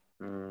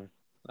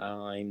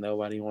 Ain't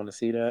nobody want to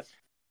see that.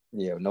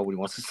 Yeah, nobody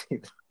wants to see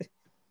that.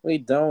 We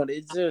don't.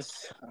 It's I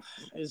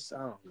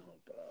don't know,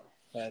 bro.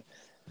 But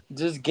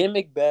just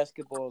gimmick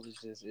basketball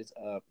is it's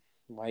up.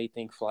 Why you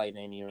think Flight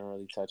ain't even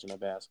really touching the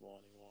basketball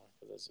anymore?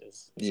 Because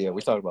it's Yeah,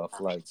 we talked about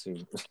Flight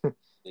too.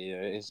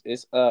 Yeah,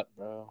 it's up,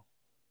 bro.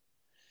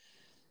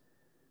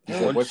 You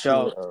said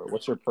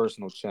what's your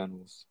personal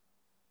channels?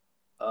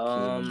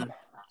 The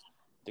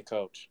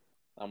coach.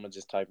 I'm gonna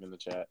just type in the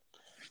chat.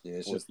 Yeah,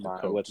 it's just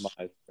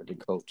the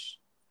coach.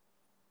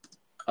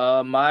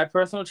 My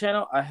personal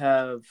channel, I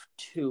have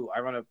two.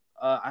 I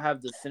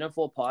have the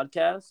Cineful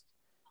podcast,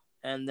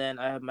 and then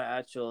I have my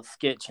actual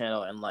skit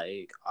channel and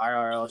like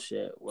IRL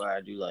shit where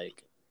I do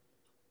like,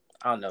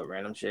 I don't know,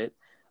 random shit.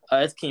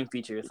 It's King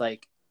Feature. It's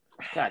like,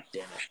 god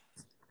damn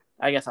it.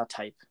 I guess I'll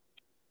type.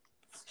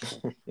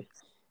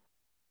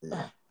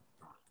 Yeah.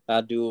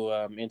 I do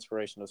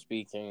inspirational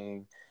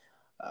speaking.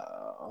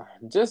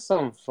 Just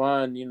some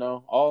fun,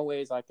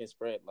 Always I can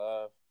spread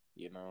love,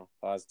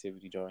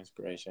 positivity, joy,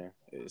 inspiration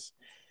is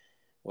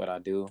what I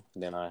do.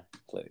 Then I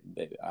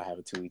have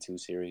a 2v2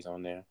 series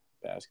on there,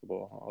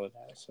 basketball, all of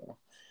that. So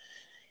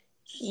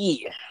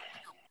yeah.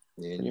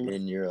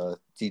 In your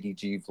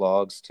TDG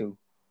vlogs too.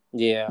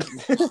 Yeah.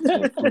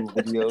 And food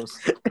videos.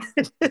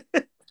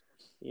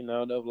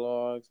 The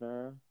vlogs,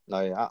 man.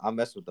 No, yeah, I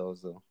mess with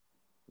those though.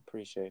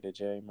 Appreciate it,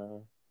 Jay,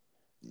 man.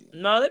 Yeah.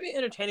 No, they'd be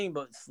entertaining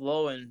but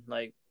slow, and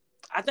like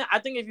I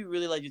think if you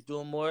really like just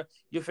doing more,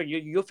 you'll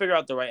figure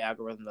out the right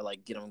algorithm to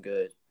like get them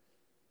good.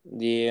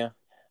 Yeah,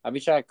 I be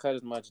trying to cut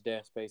as much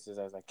dead spaces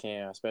as I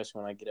can,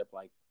 especially when I get up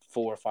like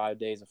 4 or 5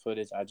 days of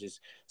footage.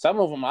 Some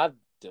of them I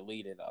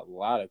deleted a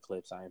lot of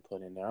clips I ain't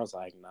put in there. I was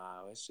like,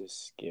 nah, let's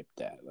just skip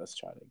that. Let's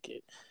try to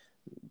get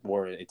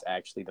where it's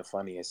actually the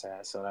funniest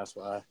at. So that's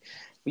why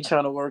we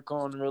trying to work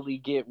on really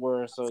get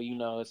where so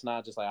it's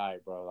not just like, all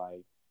right, bro,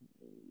 like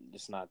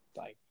it's not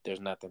like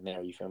there's nothing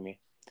there. You feel me?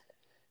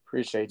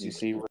 Appreciate you,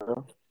 C.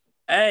 Will.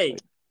 Hey,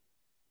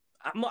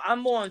 I'm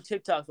more on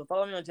TikTok, so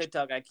follow me on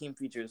TikTok. I keep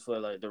features for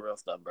like the real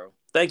stuff, bro.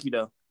 Thank you,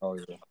 though. Oh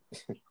yeah.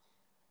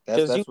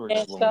 Because you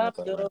can't stop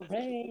the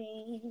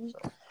rain.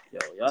 Yo,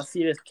 y'all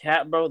see this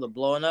cat, bro? The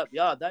blowing up,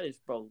 y'all. That is,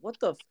 bro. What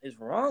the is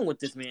wrong with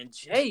this man,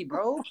 Jay,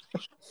 bro?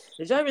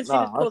 Did y'all even see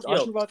this post?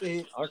 Aren't you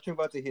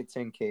about to hit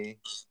 10K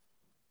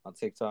on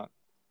TikTok?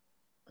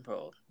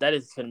 Bro, that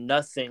is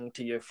nothing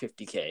to your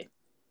 50K.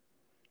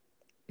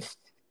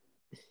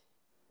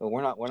 But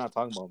we're not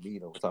talking about me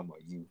though. We're talking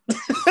about you.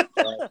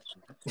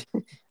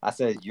 I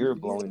said you're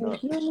blowing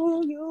up.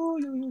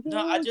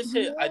 No, I just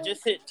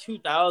hit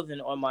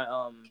 2,000 on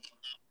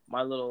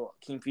my little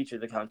King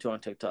Features account too on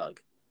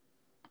TikTok.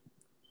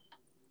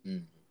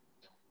 I'm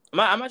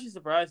actually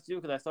surprised too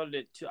because I started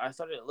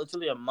it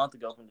literally a month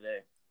ago from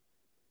today.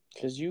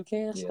 Because you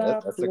can't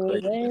stop the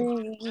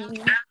rain.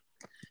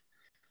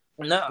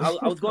 No,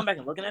 I was going back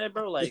and looking at it,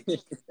 bro. Like,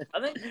 I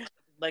think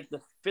like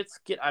the fifth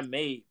skit I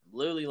made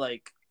literally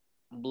like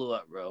blew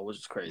up, bro, which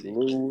is crazy.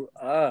 Blew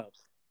up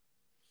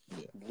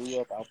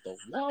out the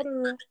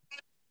water.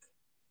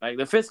 Like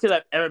the fifth skit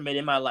I've ever made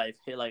in my life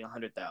hit like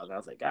 100,000. I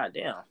was like, god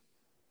damn.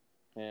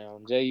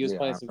 Damn, Jay, you was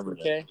playing some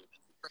 2K?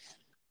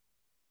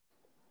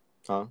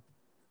 Huh?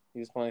 You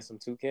was playing some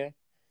 2K?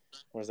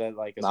 Or was that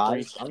like a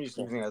screenshot? I'm just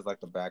using it as like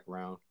the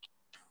background.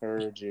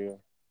 Heard you.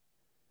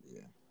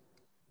 Yeah.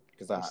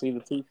 Because I see the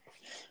two.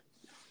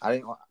 I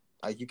didn't.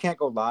 You can't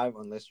go live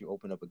unless you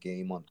open up a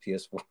game on the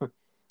PS4.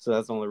 So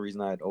that's the only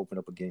reason I had to open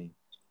up a game.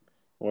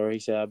 Where he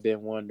said, I've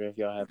been wondering if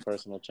y'all have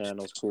personal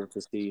channels. Cool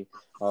to see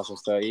awesome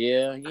stuff.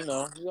 Yeah, you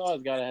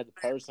always gotta have the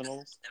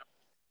personals.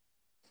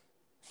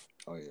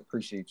 Oh yeah,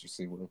 appreciate you,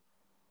 C. Will.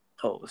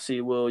 Oh,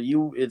 C. Will,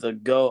 you is a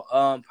go.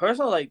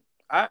 Personal, like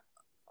hold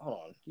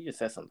on, he just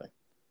said something.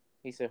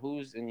 He said,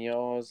 "Who's in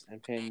y'all's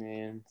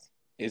opinion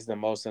is the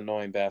most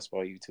annoying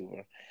basketball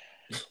YouTuber?"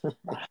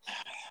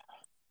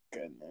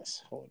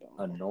 Goodness, hold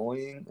on.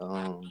 Annoying.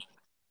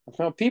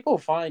 People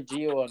find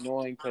Gio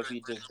annoying because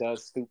he just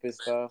does stupid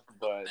stuff,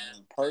 but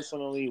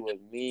personally, with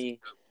me,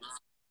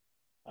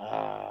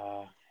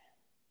 I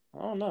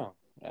don't know.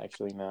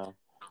 Actually, no.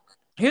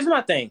 Here's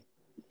my thing.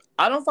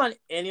 I don't find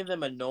any of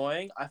them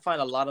annoying. I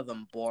find a lot of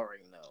them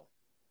boring, though.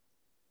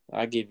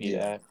 I give you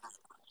that.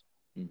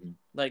 Mm-hmm.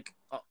 Like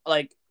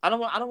I don't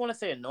want to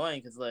say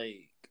annoying because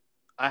like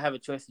I have a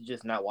choice to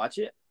just not watch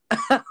it.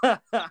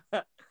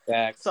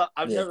 So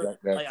I'm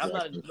I'm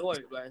not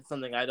annoyed by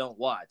something I don't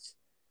watch.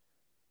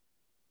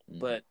 Mm-hmm.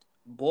 But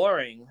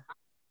boring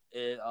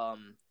is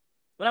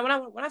when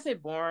I say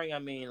boring, I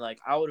mean like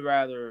I would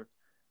rather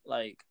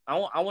like I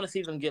want to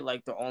see them get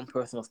like their own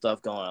personal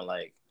stuff going.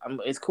 Like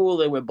it's cool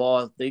they wear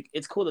balls.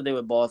 It's cool that they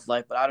wear balls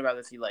life, but I'd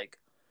rather see like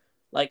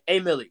A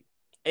Millie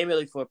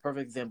for a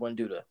perfect example in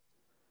Duda.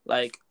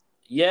 Like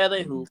yeah,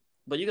 they hoop,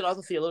 but you can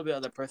also see a little bit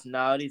of their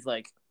personalities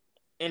like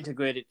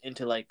integrated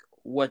into like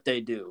what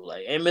they do.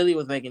 Like Emily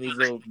was making these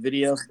little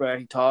videos where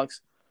he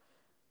talks,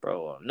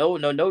 bro.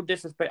 No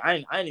disrespect. I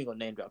ain't even gonna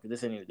name drop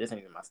because this ain't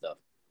even my stuff.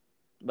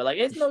 But like,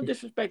 it's no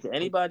disrespect to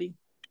anybody.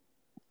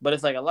 But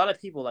it's like a lot of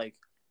people like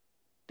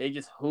they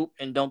just hoop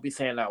and don't be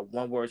saying that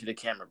one word to the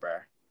camera, bro.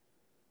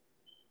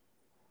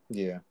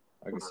 Yeah,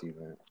 I can see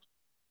that.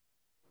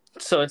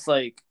 So it's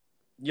like,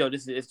 yo,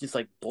 it's just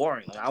like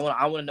boring. Like I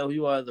want to know who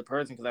you are as a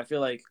person because I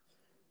feel like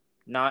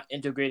not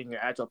integrating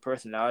your actual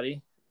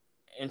personality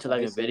into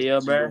like a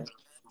video, bro,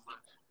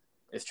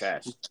 it's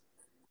trash.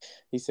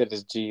 He said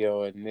it's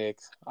Gio and Nick.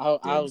 I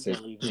was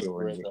gonna leave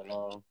Rick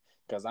alone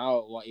because I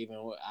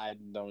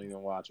don't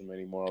even watch him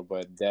anymore.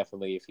 But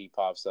definitely, if he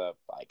pops up,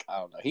 like I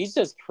don't know, he's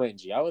just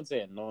cringy. I wouldn't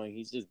say annoying.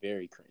 He's just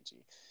very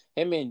cringy.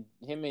 Him and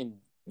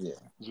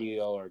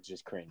Gio are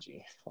just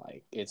cringy.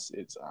 Like it's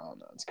I don't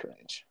know, it's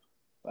cringe.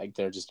 Like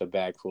they're just a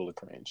bag full of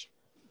cringe.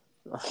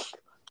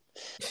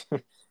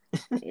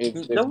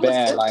 it's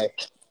bad. Like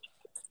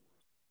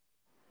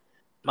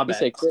my bad. He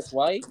said Chris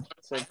White.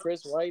 So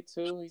Chris White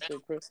too. He said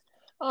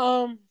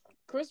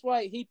Chris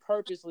White. He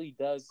purposely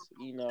does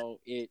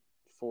it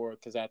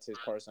because that's his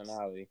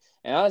personality.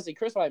 And honestly,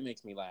 Chris White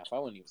makes me laugh. I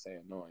wouldn't even say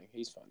annoying.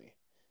 He's funny.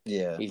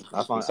 Yeah,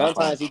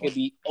 sometimes he could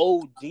be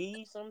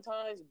OD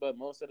sometimes, but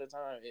most of the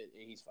time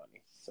he's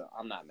funny. So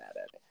I'm not mad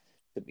at it,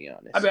 to be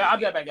honest. I'll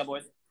be right back,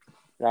 boys.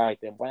 All right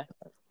then, boy.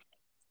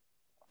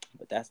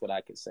 But that's what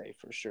I could say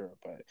for sure.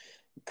 But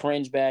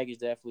cringe bag is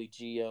definitely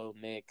Gio,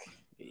 Nick.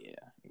 Yeah.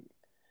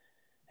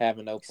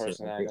 Having no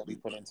personality,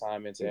 putting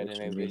time into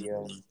editing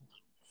videos.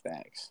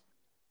 Facts.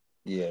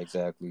 Yeah,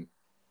 exactly.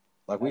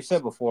 Like we've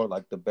said before,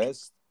 like the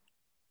best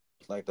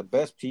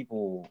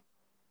people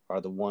are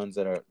the ones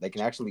that they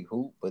can actually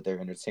hoop, but they're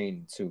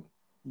entertaining too.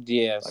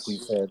 Yes.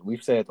 Like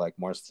we've said like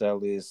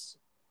Marcellus.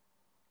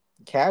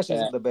 Cash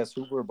isn't the best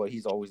hooper, but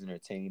he's always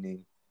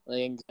entertaining.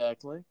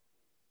 Exactly.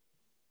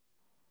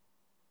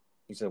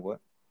 You said what?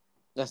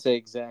 I said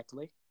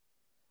exactly.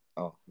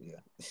 Oh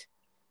yeah.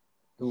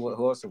 Who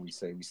else did we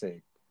say? We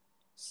say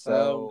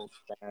Cell,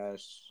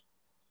 Cash,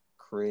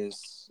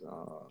 Chris.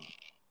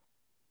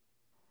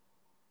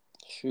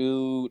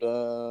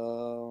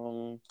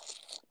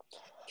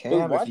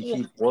 Cam, if he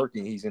keeps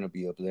working, he's gonna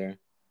be up there.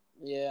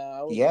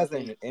 Yeah, he has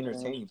the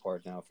entertaining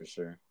part now for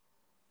sure.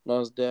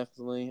 Most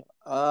definitely.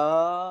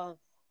 Friga,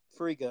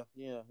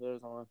 yeah,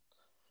 there's one.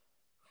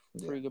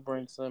 Friga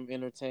brings some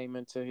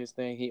entertainment to his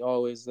thing. He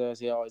always does.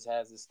 He always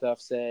has his stuff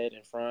said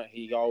in front.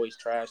 He always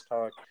trash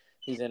talk.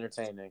 He's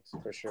entertaining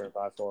for sure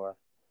by far.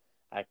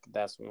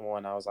 That's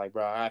one I was like,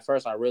 bro. At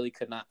first, I really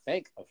could not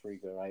think of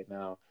Friga right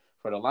now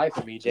for the life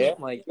of me, Jay. I'm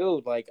like,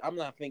 dude, like I'm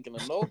not thinking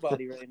of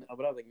nobody right now.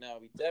 But I was like, no,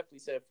 we definitely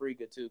said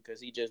Friga too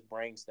because he just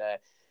brings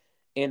that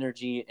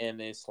energy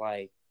and it's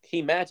like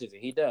he matches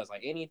it. He does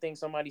like anything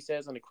somebody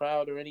says in the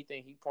crowd or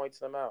anything, he points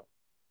them out.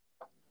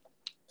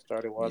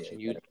 Started watching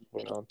YouTube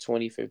in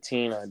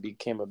 2015. I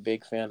became a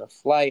big fan of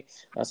Flight.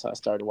 That's how I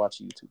started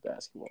watching YouTube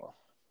basketball.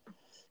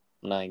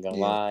 And I ain't gonna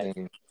lie.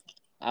 Dang.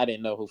 I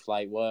didn't know who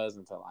Flight was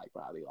until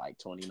probably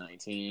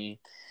 2019.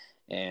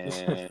 And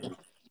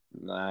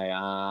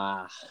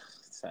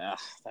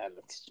that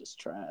looks just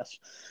trash.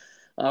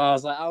 I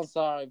was like, I'm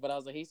sorry, but I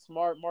was like, he's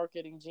smart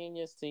marketing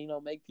genius to,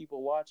 make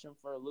people watch him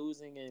for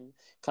losing and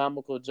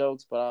comical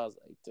jokes. But I was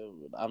like,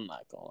 dude, I'm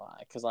not gonna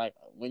lie. Cause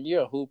when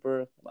you're a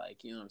hooper,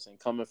 you know what I'm saying,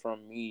 coming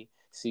from me,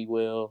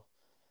 C-Will,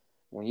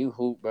 when you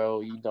hoop,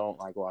 bro, you don't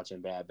like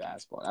watching bad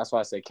basketball. That's why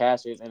I say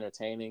Cash is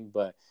entertaining,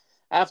 but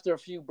after a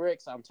few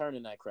bricks, I'm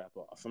turning that crap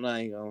off. I'm not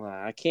even gonna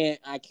lie. I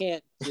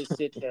can't just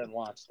sit there and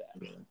watch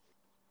that.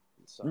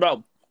 So.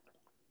 Bro,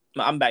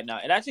 I'm back now.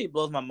 It actually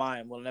blows my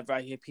mind whenever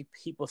I hear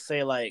people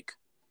say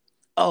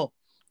oh,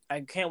 I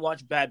can't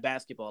watch bad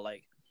basketball.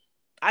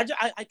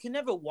 I can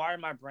never wire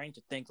my brain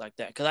to think like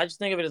that because I just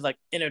think of it as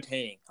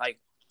entertaining.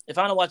 If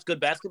I want to watch good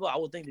basketball, I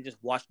would think to just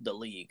watch the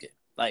league.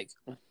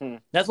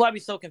 That's why I'd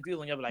be so confused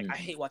when you're I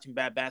hate watching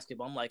bad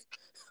basketball. I'm like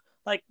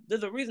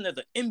there's a reason there's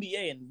an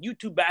NBA and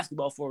YouTube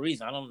basketball for a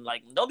reason. I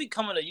don't be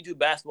coming to YouTube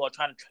basketball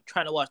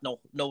trying to watch no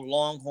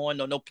Longhorn,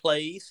 no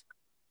plays.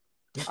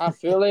 I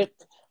feel it.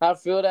 I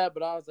feel that,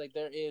 but I was like,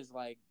 there is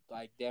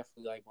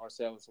definitely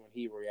Marcellus when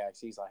he reacts,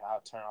 he's like,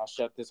 I'll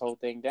shut this whole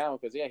thing down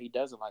because he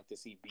doesn't like to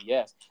see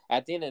BS.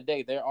 At the end of the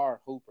day, there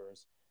are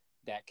hoopers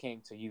that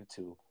came to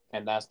YouTube,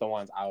 and that's the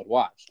ones I would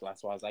watch.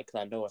 That's why I was like, because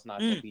I know it's not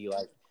gonna be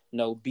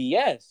no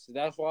BS.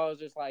 That's why I was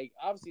just like,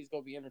 obviously it's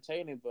gonna be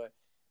entertaining, but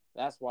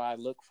that's why I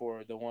look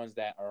for the ones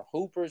that are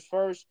hoopers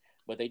first.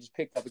 But they just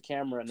picked up a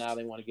camera and now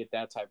they want to get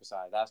that type of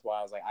side. That's why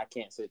I was like, I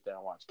can't sit there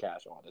and watch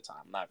Cash all the time.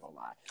 I'm not gonna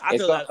lie.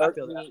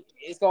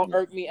 It's gonna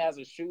irk me as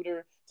a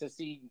shooter to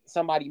see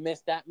somebody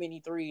miss that many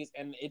threes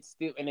and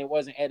it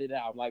wasn't edited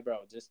out. I'm like, bro,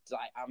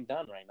 I'm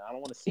done right now. I don't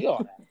want to see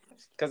all that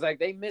because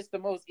they missed the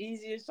most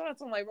easiest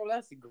shots. I'm like, bro,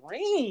 that's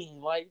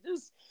green.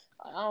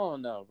 I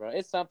don't know, bro.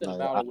 It's something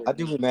about it. I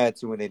do get mad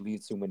too when they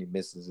leave too many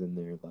misses in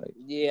there.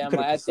 Yeah, I'm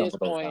at this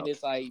point, it's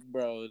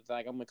bro,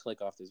 I'm gonna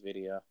click off this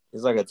video.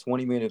 It's a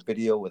 20-minute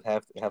video with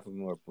half of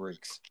them are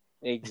bricks.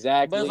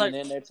 Exactly, and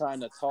then they're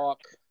trying to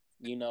talk,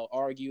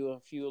 argue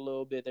a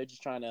little bit. They're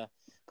just trying to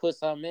put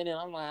something in it.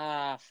 I'm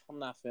like, I'm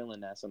not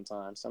feeling that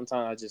sometimes.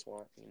 Sometimes I just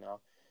want,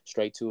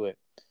 straight to it.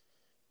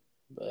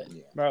 But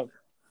yeah, bro.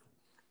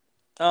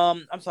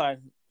 I'm sorry.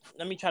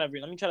 Let me try to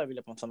read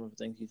up on some of the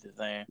things he's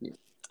saying. Yeah.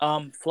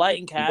 Flight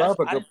and Cash. You brought up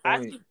a good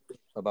point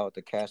about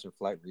the Cash and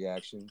Flight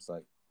reactions.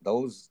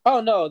 those.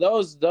 Oh no,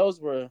 those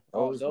were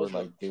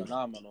like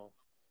phenomenal.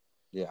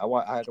 Yeah,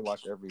 I had to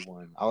watch every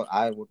one.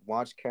 I would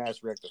watch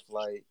Cass react to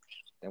Flight,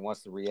 then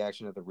watch the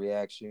reaction of the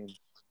reaction,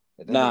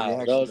 and then the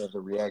reaction of the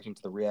reaction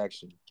to the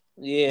reaction.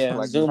 Yeah,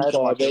 like Zoom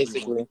call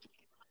basically.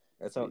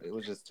 That's how it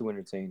was just too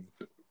entertaining.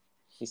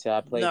 He said,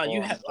 "I play ball."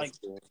 You have like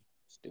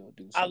still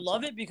do. I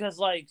love it because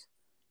like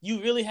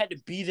you really had to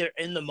be there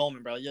in the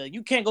moment, bro.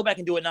 You can't go back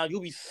and do it now.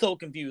 You'll be so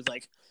confused.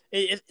 Like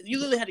you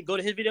literally had to go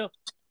to his video,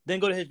 then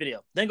go to his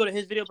video, then go to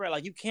his video, bro.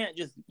 Like you can't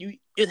just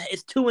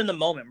it's too in the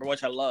moment, bro.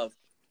 Which I love.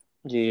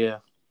 Yeah.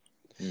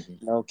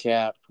 Mm-hmm. No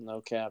cap.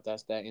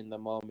 That's that in the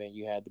moment.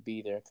 You had to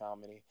be there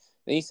comedy.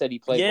 Then he said he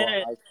played ball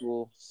in high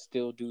school.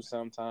 Still do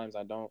sometimes.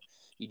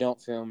 You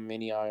don't film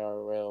many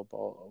IRL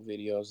ball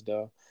videos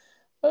though.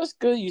 That's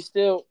good. You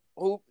still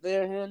hoop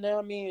there and there.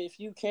 I mean, if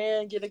you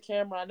can get a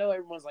camera, I know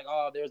everyone's like,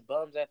 oh, there's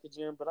bums at the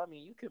gym, but I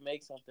mean, you could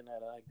make something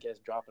that I guess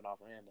dropping off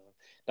random.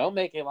 Don't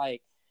make it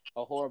like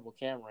a horrible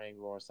camera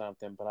angle or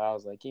something. But I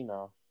was like,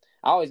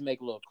 I always make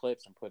little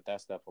clips and put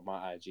that stuff on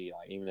my IG.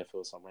 Like even if it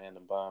was some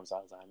random bums, I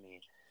was like,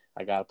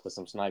 I gotta put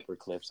some sniper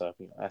clips up.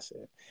 That's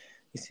it.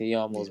 He said he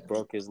almost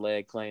broke his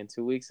leg playing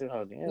 2 weeks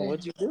ago. Damn,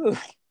 what'd you do?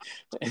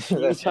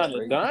 You trying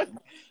to dunk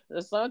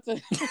or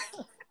something?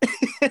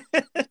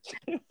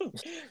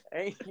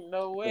 Ain't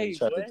no way,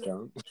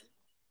 boy.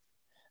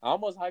 I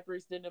almost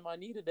hyperextended my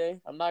knee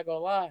today. I'm not gonna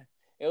lie.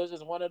 It was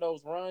just one of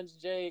those runs,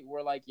 Jay,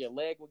 where like your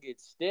leg would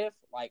get stiff,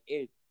 like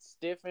it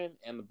stiffened,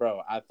 and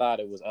bro, I thought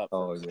it was up.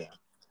 Oh yeah.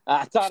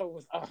 I thought it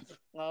was up.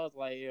 I was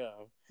like,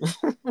 yo.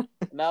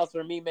 Now it's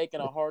for me making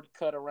a hard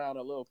cut around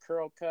a little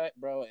curl cut,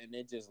 bro, and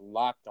it just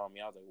locked on me.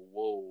 I was like,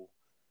 whoa.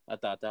 I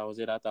thought that was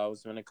it. I thought I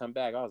was gonna come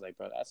back. I was like,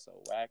 bro, that's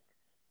so whack.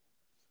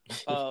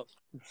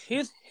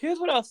 Here's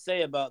what I'll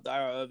say about the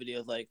IRL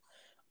videos. Like,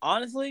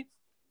 honestly,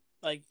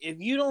 like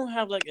if you don't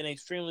have like an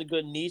extremely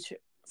good niche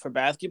for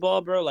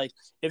basketball, bro, like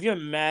if you're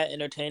mad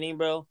entertaining,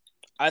 bro,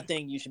 I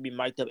think you should be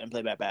mic'd up and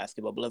play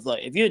basketball. But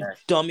if you're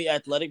dummy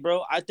athletic,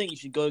 bro, I think you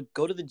should go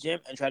to the gym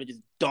and try to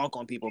just dunk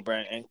on people,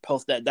 bro, and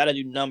post that. That'll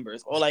do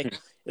numbers. Or like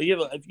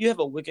if you have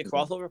a wicked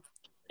crossover,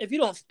 if you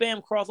don't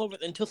spam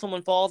crossovers until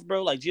someone falls,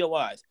 bro, like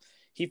GOYs,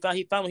 he found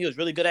what he was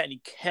really good at and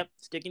he kept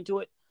sticking to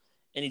it.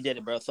 And he did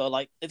it, bro. So,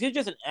 like, if you're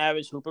just an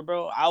average hooper,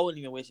 bro, I wouldn't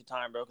even waste your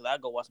time, bro, because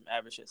I'd go watch some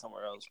average shit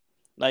somewhere else.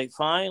 Like,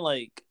 fine,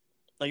 like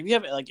if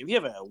you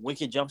have a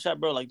wicked jump shot,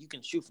 bro, like you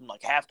can shoot from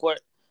like half court.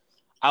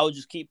 I would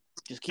just keep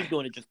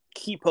doing it, just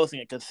keep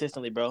posting it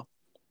consistently, bro.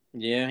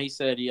 Yeah, he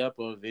said he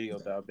uploaded a video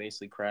about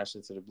basically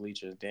crashing into the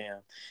bleachers. Damn,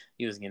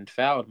 he was getting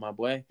fouled, my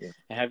boy. Yeah.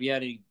 And have you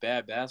had any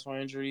bad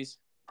basketball injuries?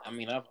 I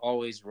mean, I've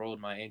always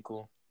rolled my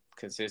ankle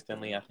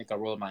consistently. I think I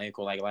rolled my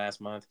ankle like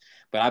last month,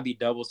 but I be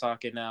double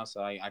socking now,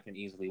 so I can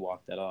easily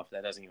walk that off.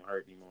 That doesn't even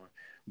hurt anymore.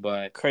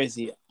 But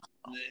crazy.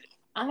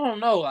 I don't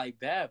know, like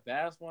bad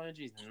basketball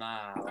injuries.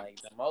 Nah,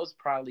 like the most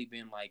probably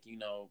been like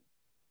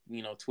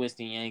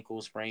twisting your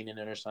ankle, spraining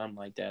it or something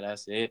like that.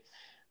 That's it.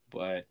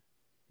 But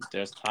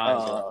there's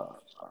times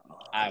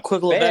I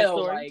quick little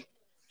backstory. Like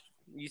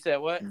you said,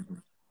 what?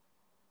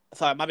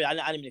 Sorry, my bad.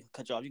 I didn't mean to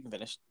cut you off. You can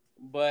finish.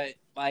 But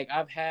like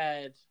I've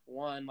had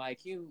one like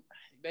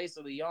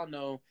basically y'all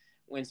know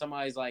when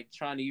somebody's like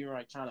trying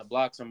to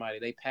block somebody,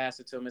 they pass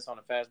it to them, it's on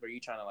a fast break, you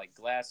trying to like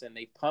glass it, and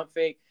they pump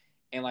fake,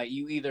 and like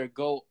you either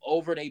go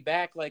over their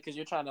back like because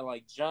you're trying to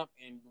like jump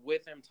and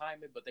with them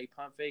time it, but they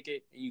pump fake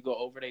it and you go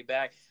over their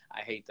back.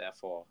 I hate that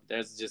fall.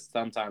 There's just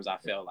sometimes I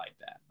fell like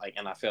that, like,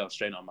 and I fell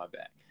straight on my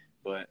back,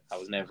 but I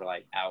was never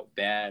like out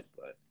bad.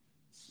 But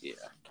yeah.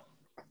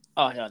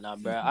 Oh hell no,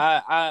 bro!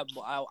 I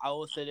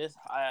will say this: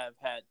 I have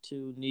had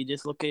 2 knee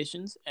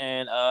dislocations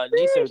and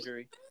knee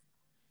surgery.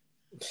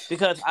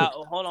 Because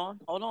hold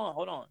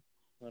on.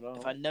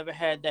 If I never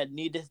had that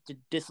knee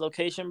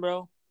dislocation,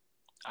 bro,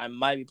 I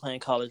might be playing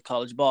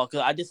college ball.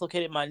 Because I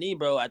dislocated my knee,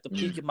 bro, at the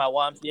peak of my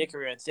YMCA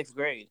career in 6th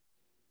grade.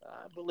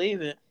 I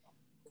believe it.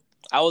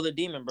 I was a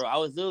demon, bro. I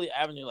was literally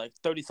averaging like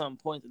 30-something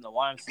points in the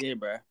YMCA,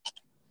 bro.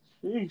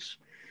 Sheesh.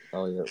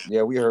 Oh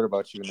yeah, we heard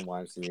about you in the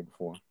YMCA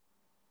before.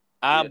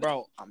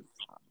 Bro,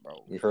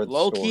 We heard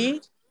low the story.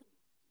 key,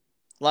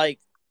 like,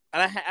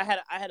 and I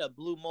had a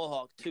blue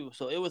mohawk too,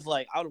 so it was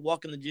like I would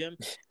walk in the gym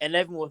and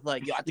everyone was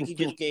like, "Yo, I think he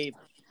just gave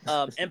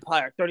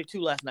Empire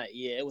 32 last night."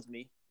 Yeah, it was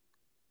me.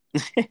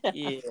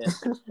 Yeah,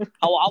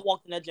 I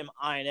walked in that gym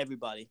eyeing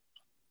everybody.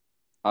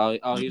 Oh,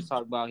 he was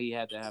talking about he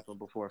had to happen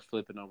before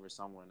flipping over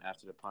someone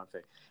after the pump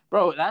fake.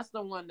 Bro, that's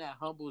the one that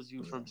humbles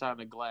you from trying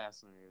to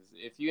glass niggas.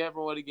 If you ever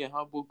want to get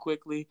humbled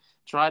quickly,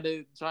 try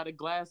to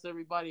glass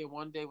everybody, and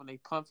one day when they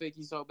pump fake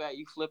you so bad,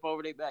 you flip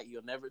over their back,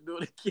 you'll never do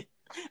it again.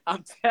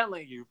 I'm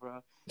telling you,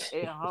 bro.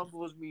 It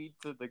humbles me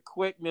to the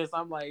quickness.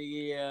 I'm like,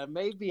 yeah,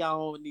 maybe I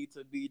don't need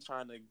to be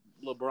trying to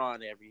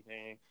LeBron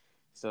everything.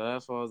 So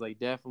that's why I was like,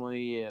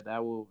 definitely, yeah,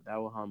 that will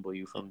humble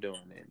you from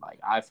doing it. Like,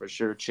 I for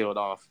sure chilled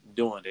off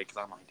doing it because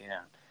I'm like,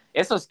 damn,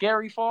 it's a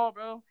scary fall,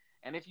 bro.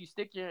 And if you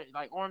stick your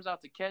like arms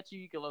out to catch you,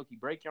 you can low-key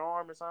break your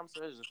arm or something.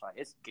 So it's just like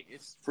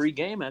it's free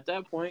game at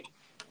that point.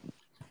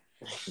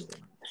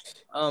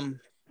 I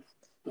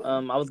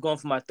was going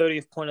for my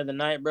 30th point of the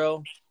night,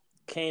 bro.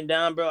 Came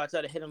down, bro. I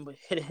tried to hit a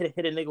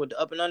nigga with the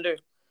up and under.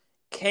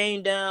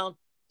 Came down,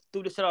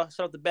 threw the shit off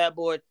the bat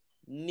board.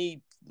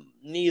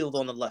 Needled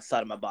on the left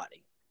side of my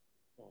body.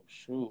 Oh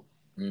shoot.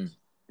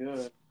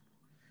 Good.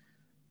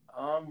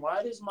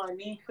 Why does my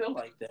knee feel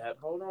like that?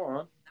 Hold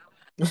on.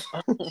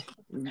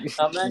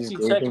 I'm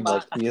actually checking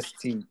my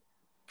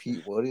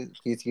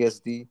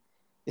PTSD.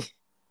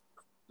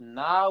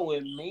 Nah,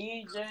 with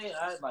me, Jay,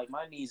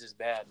 my knees is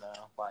bad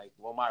now. Like,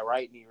 well, my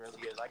right knee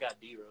really is. I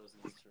got D-Rose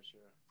knees for sure.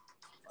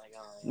 Like,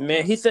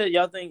 man, he said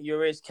y'all think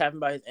Uri's capping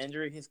by his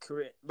injury, his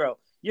career, bro.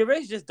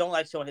 Uri just don't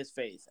like showing his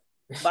face.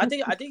 But I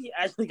think he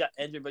actually got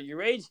injured. But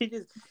Uri,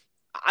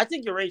 I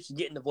think Uri should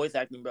get into voice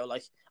acting, bro.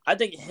 Like, I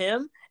think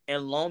him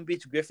and Long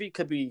Beach Griffey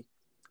could be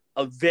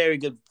a very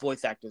good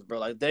voice actors, bro.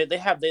 Like, they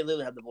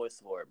literally have the voice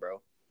for it,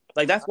 bro.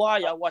 Like, that's why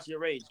y'all watch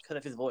Uri, because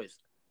of his voice.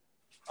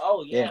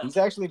 Oh yeah, he's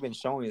actually been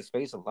showing his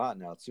face a lot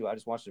now too. I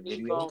just watched the video.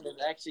 His phone is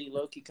actually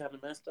low key kind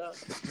of messed up.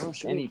 Oh,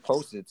 and he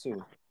posted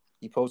too.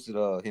 He posted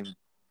him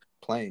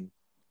playing.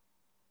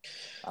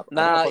 I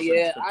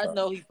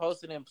know he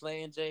posted him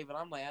playing, Jay, but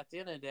I'm like, at the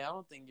end of the day, I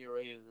don't think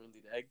Uri is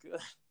really that good.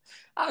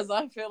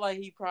 I feel like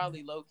he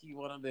probably low key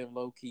one of them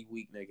low key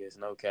weak niggas.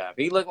 No cap.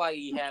 He looked like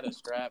he had a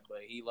strap,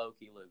 but he low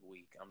key looked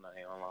weak. I'm not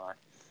gonna lie.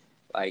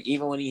 Like,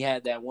 even when he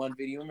had that one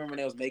video, remember when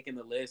they was making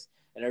the list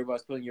and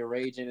everybody's putting your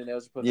rage in and they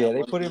was putting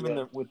they put him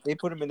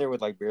in there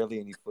with like barely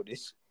any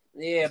footage.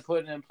 Yeah,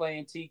 putting him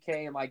playing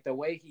TK and like the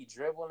way he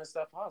dribbled and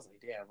stuff. I was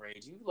like, damn,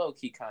 Rage, you low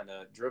key kind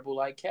of dribble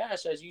like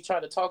Cash as you try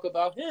to talk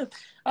about him.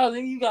 I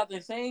think you got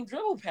the same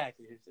dribble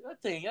package.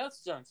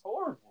 That's just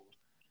horrible.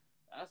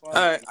 That's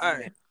why. All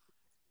right,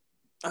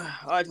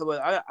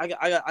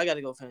 I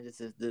gotta go finish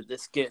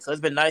this skit. So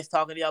it's been nice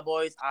talking to y'all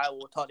boys. I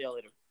will talk to y'all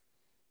later.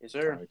 Yes,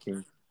 sir.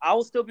 Right, I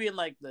will still be in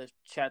like the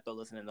chat though,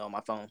 listening though on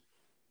my phone.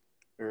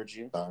 Urge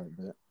you. All right,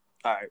 man.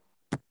 All right.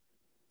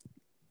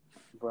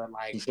 But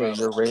like, he said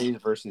your Rage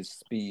versus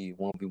Speed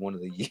 1v1 of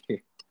the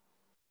year.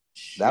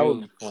 That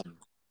would be fun.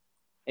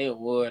 It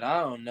would.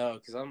 I don't know,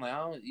 because I'm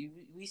like,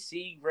 we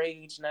see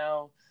Rage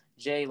now,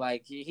 Jay.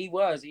 Like he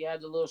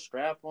had the little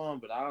strap on,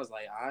 but I was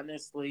like,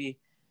 honestly,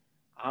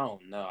 I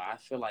don't know. I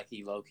feel like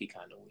he low key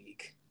kind of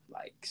weak.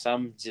 Like,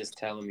 some just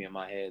telling me in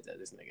my head that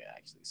this nigga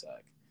actually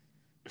suck.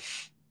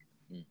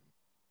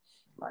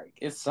 Like,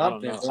 it's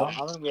something. I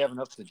don't think we have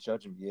enough to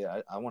judge him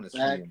yet. I want to see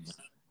him.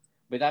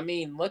 But I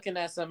mean, looking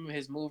at some of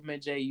his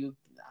movement, Jay,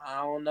 I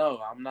don't know.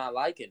 I'm not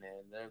liking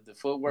it. The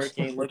footwork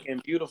ain't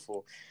looking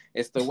beautiful.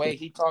 It's the way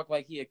he talked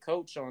like he a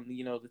coach on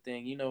the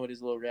thing. What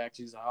his little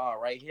reactions are.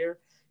 Right here,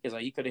 he's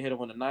like, you could have hit him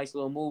with a nice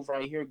little move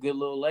right here, good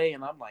little lay.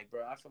 And I'm like,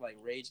 bro, I feel like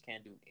Rage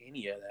can't do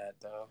any of that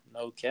though.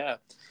 No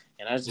cap.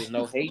 And that's just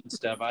no hating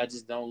stuff. I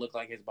just don't look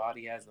like his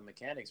body has the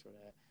mechanics for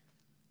that.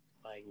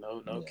 Like,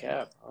 no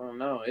cap. I don't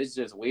know. It's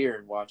just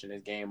weird watching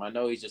this game. I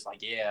know he's just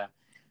like, yeah,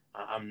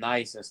 I'm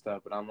nice and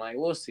stuff, but I'm like,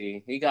 we'll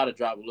see. He got to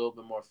drop a little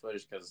bit more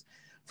footage because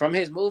from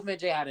his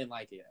movement, Jay, I didn't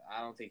like it.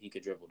 I don't think he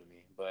could dribble to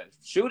me. But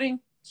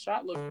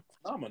shot looked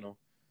phenomenal.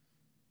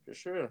 For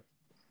sure.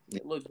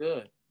 It looked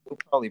good. We'll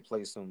probably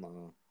play some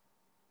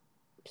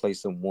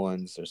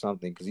ones or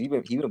something because he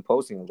been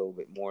posting a little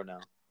bit more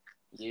now.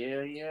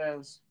 Yeah.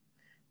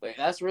 But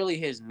that's really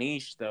his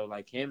niche, though.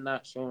 Like, him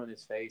not showing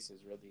his face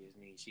is really his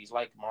niche. He's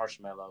like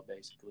Marshmallow,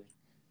 basically.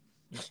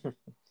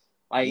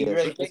 Like, you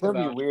really it's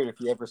gonna be weird if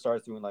he ever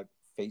starts doing like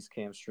face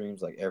cam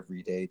streams like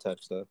every day type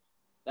stuff.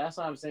 That's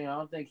what I'm saying. I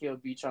don't think he'll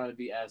be trying to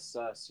be as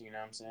sus. You know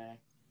what I'm saying?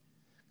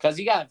 Because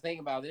you got to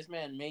think about this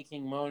man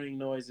making moaning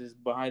noises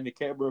behind the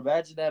camera.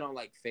 Imagine that on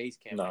like face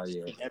cam. No,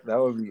 that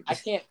would be. I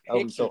can't. That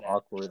would be so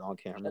awkward on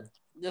camera.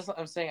 That's what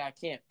I'm saying. I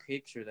can't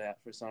picture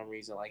that for some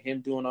reason. Like him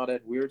doing all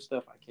that weird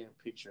stuff. I can't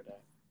picture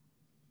that.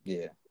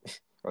 Yeah,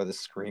 or the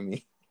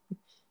screaming.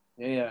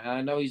 Yeah,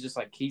 I know he's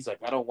like,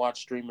 I don't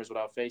watch streamers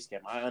without face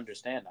cam. I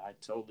understand. I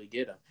totally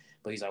get him.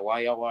 But he's like,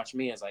 why y'all watch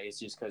me? It's like, it's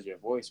just because your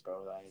voice,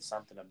 bro. Like, it's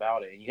something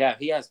about it. And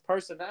he has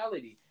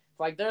personality.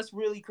 Like, that's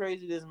really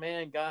crazy. This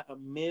man got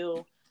 1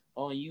 million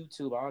on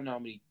YouTube. I don't know how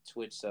many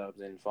Twitch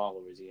subs and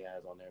followers he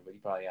has on there, but he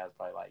probably has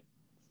like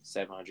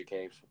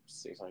 700K,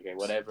 600K,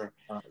 whatever.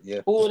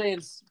 Yeah. Pulled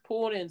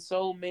in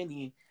so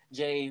many,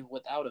 Jay,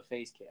 without a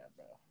face cam,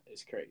 bro.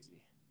 It's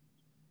crazy.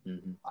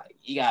 Mm-hmm. Like,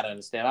 you gotta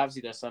understand.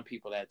 Obviously, there's some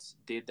people that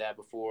did that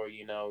before.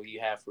 You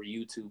have for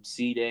YouTube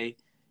C-Day.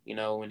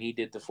 When he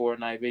did the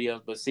Fortnite videos,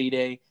 but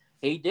C-Day,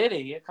 he did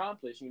it. He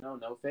accomplished.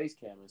 No face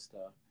cam and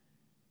stuff.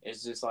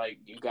 It's just like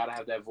you gotta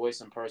have that voice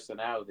and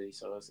personality.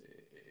 So it's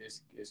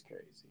crazy. It's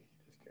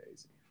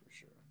crazy for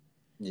sure.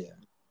 Yeah.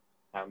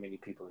 How many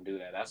people can do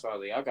that? That's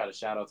why I got to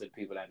shout out to the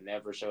people that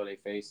never show their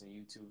face in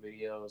YouTube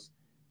videos,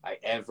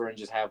 like ever, and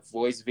just have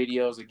voice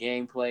videos of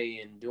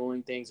gameplay and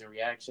doing things and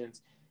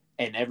reactions.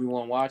 And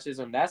everyone watches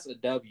them. That's a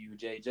W,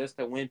 Jay. Just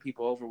to win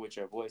people over with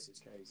your voice is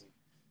crazy.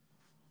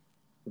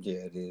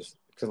 Yeah, it is.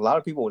 Because a lot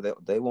of people,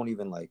 they won't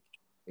even like,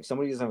 if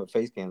somebody doesn't have a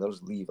face cam, they'll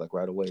just leave like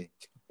right away.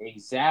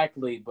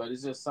 Exactly. But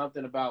it's just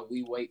something about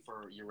we wait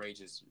for your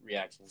Rage's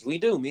reactions. We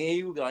do. Me and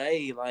you go,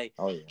 hey, like,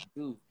 oh yeah,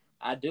 dude,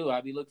 I do.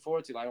 I be looking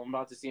forward to. Like I'm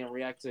about to see him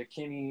react to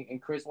Kenny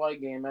and Chris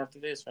White game after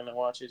this. Finna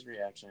watch his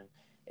reaction.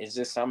 It's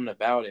just something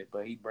about it,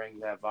 but he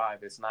brings that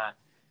vibe. It's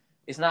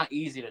not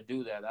easy to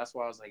do that. That's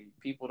why I was like,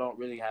 people don't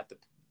really have to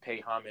pay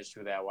homage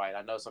to that White.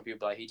 I know some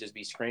people like he just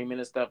be screaming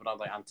and stuff, but I'm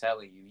like, I'm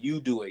telling you, you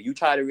do it. You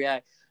try to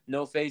react,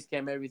 no face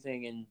cam,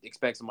 everything, and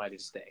expect somebody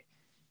to stay.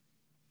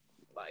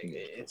 Like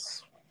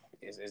it's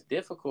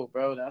difficult,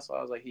 bro. That's why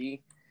I was like,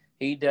 he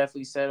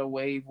definitely set a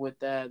wave with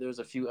that. There's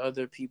a few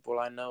other people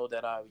I know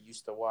that I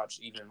used to watch,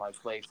 even like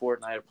play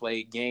Fortnite or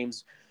play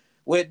games.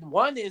 With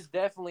one is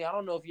definitely, I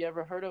don't know if you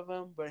ever heard of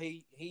him, but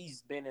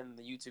he's been in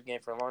the YouTube game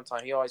for a long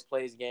time. He always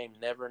plays game,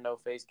 never no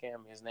face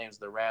cam. His name's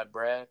the Rad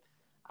Brad.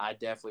 I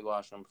definitely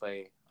watched him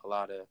play a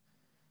lot of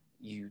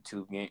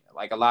YouTube game,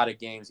 like a lot of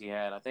games he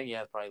had. I think he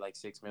has probably like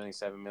 6 million,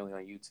 7 million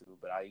on YouTube,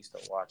 but I used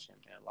to watch him,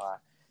 man, a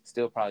lot.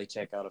 Still probably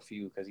check out a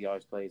few because he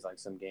always plays like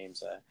some games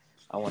that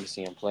I want to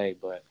see him play,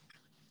 but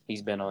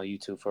he's been on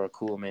YouTube for a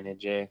cool minute,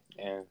 Jay,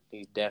 and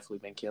he's definitely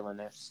been killing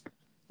it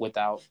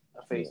without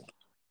a face. Yeah.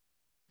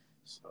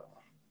 So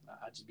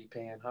I just be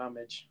paying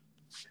homage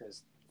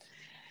because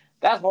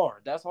that's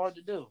hard. That's hard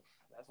to do.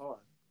 That's hard.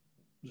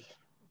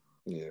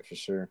 Yeah, for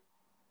sure.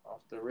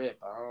 Off the rip,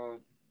 I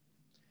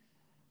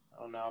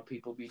don't know how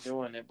people be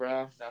doing it,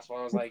 bro. That's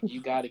why I was like,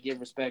 you got to give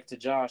respect to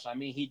Josh. I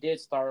mean, he did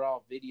start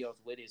off videos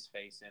with his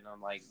face and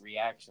on like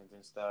reactions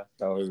and stuff.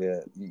 Oh yeah,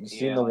 you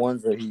seen the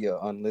ones that he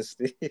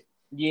unlisted?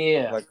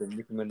 Yeah, like the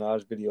Nicki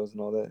Minaj videos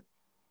and all that.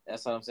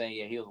 That's what I'm saying.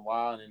 Yeah, he was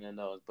wilding in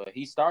those, but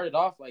he started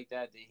off like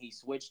that. Then he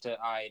switched to,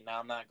 all right, now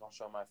I'm not gonna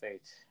show my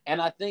face. And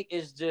I think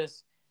it's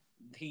just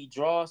he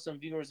draws some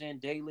viewers in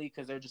daily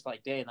because they're just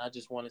like, dang, I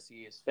just want to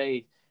see his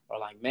face, or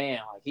like, man,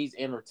 like he's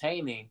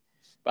entertaining.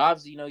 But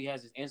obviously, he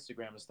has his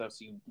Instagram and stuff,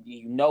 so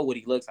you know what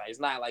he looks like. It's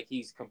not like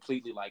he's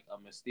completely like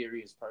a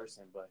mysterious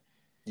person, but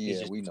he's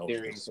just we know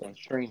mysterious when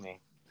streaming.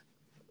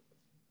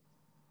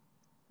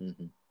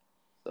 Mm-hmm.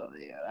 So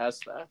yeah,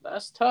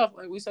 that's tough.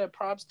 Like we said,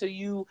 props to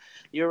you,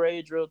 your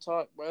age, real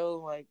talk, bro.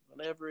 Like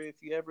whenever, if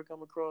you ever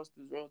come across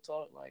this real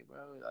talk, like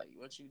bro, like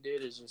what you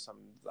did is just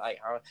something. Like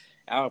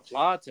I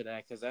applaud to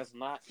that because that's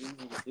not easy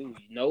to do.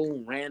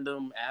 No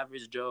random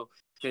average Joe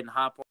couldn't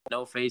hop on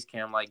no face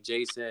cam like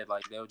Jay said.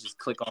 Like they'll just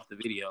click off the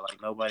video.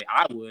 Like nobody.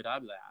 I'd be like,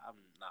 I'm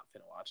not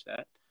gonna watch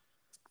that.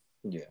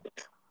 Yeah.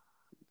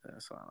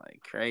 That's all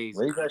like crazy.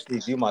 Ray's actually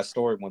viewed my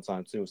story one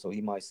time too, so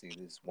he might see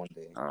this one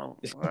day. Oh,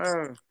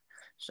 word.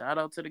 Shout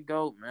out to the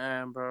GOAT,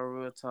 man, bro.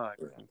 Real talk.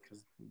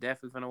 Because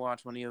definitely gonna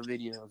watch one of your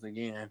videos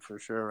again for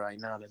sure right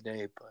now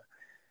today. But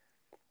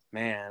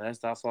man,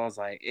 that's why I was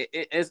like,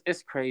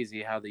 it's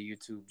crazy how the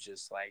YouTube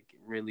just like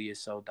really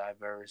is so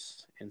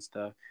diverse and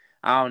stuff.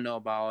 I don't know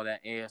about all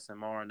that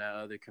ASMR and that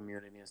other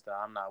community and stuff.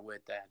 I'm not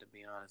with that, to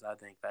be honest. I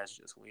think that's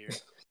just weird.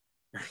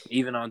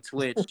 Even on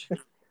Twitch.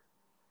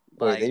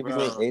 Wait, they be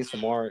doing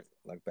ASMR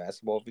like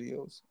basketball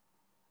videos?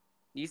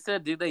 You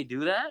said, do they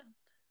do that?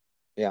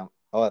 Yeah.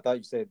 Oh, I thought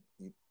you said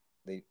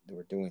they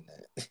were doing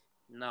that.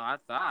 No, I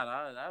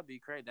thought that'd be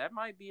crazy. That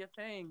might be a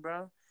thing,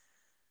 bro.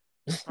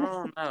 I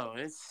don't know.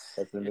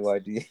 That's a new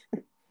idea.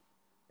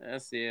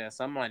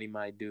 Somebody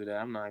might do that.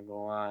 I'm not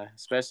gonna lie.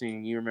 Especially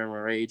you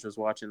remember Rage was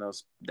watching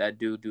that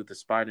dude do the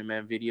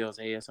Spider-Man videos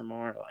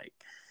ASMR. Like,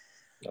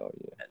 oh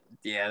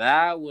yeah,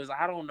 that was.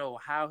 I don't know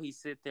how he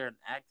sit there and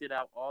acted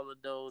out all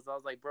of those. I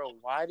was like, bro,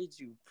 why did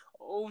you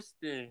post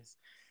this?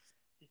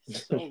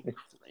 It's so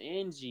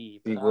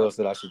cringy. Big Will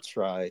said I should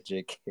try it,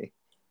 JK.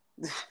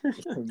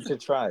 You should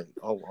try it.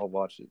 I'll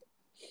watch it.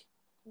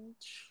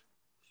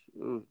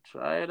 Shoot,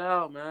 try it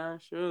out, man.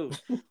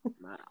 Shoot.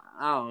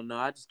 I don't know.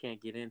 I just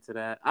can't get into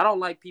that. I don't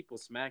like people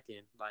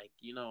smacking, like,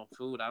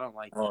 food. I don't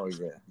like that. Oh,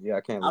 yeah.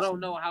 I can't listen. I don't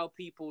know how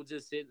people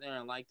just sit there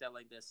and like that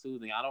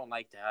soothing. I don't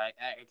like that.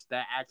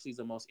 That actually is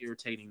the most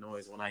irritating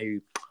noise when I hear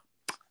you.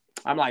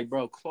 I'm like,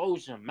 bro,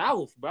 close your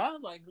mouth, bro.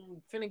 Like,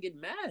 I'm finna get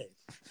mad.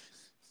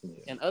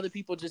 Yeah. And other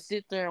people just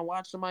sit there and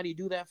watch somebody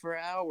do that for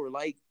an hour.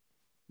 Like,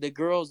 the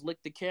girls lick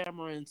the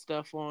camera and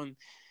stuff on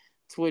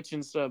Twitch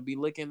and stuff, be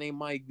licking their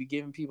mic, be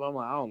giving people. I'm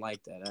like, I don't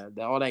like that.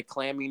 All that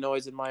clammy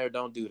noise in my ear,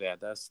 don't do that.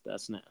 That's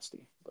nasty.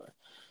 But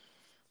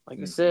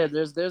like I said,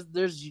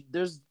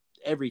 there's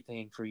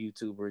everything for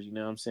YouTubers. You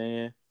know what I'm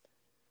saying?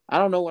 I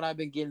don't know what I've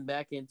been getting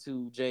back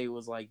into. Jay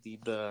was like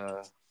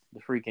the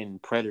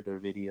freaking Predator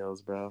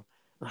videos, bro.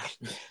 I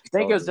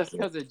think it was just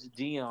because of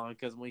Gion,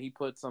 because when he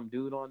put some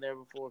dude on there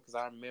before, because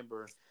I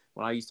remember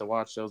when I used to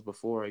watch those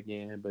before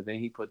again, but then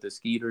he put the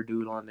Skeeter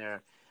dude on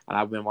there, and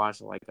I've been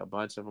watching like a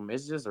bunch of them.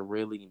 It's just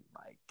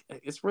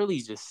it's really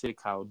just sick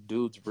how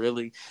dudes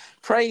really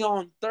prey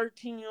on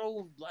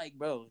 13-year-olds. Like,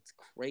 bro, it's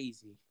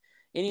crazy.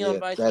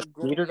 That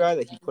Skeeter guy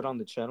that he put on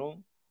the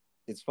channel,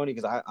 it's funny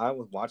because I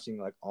was watching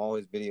like all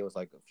his videos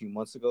like a few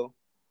months ago,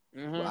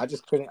 but I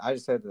just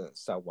had to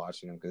stop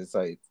watching them because it's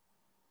like,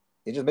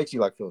 it just makes you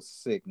like feel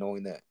sick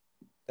knowing that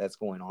that's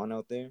going on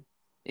out there.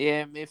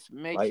 Yeah, it makes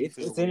like you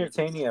feel it's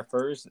entertaining at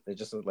first. It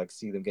just like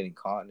see them getting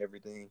caught and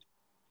everything.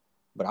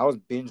 But I was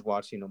binge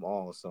watching them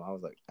all, so I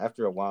was like,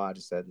 after a while, I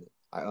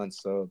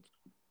unsubbed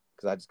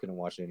because I just couldn't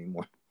watch it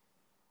anymore.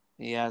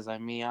 Yeah, I was like,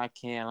 me, I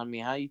can't. I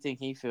mean, how you think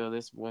he feel?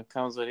 This when it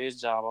comes with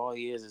his job, all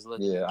he is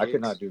looking Yeah, at I could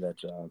dicks. not do that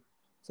job.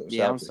 So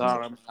Yeah, shout I'm out to him.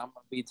 sorry. I'm gonna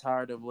be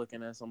tired of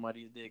looking at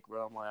somebody's dick,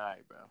 bro. I'm like, all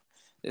right, bro.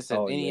 This is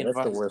Oh any yeah, that's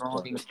the advice worst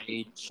part. growing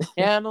a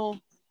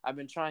channel. I've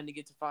been trying to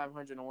get to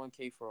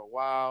 501K for a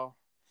while,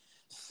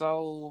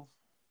 so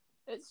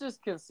it's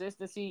just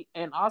consistency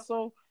and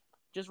also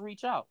just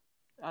reach out.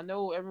 I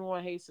know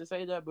everyone hates to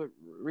say that, but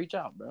reach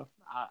out, bro.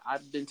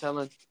 I've been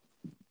telling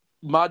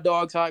my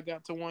dogs how I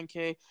got to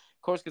 1K.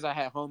 Of course, because I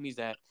had homies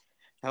that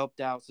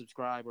helped out,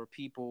 subscribe, or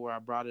people where I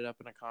brought it up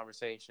in a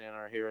conversation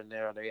or here and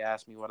there. They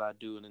ask me what I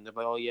do, and then they're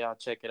like, "Oh yeah, I'll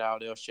check it out."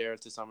 They'll share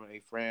it to some of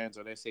their friends,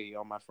 or they say,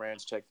 "Oh, my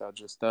friends checked out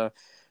your stuff."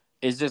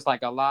 It's just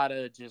like a lot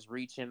of just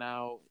reaching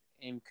out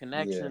and Yeah,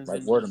 connections, like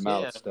and word of just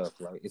mouth stuff.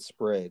 Like it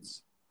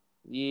spreads.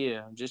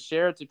 yeah, just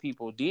share it to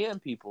people,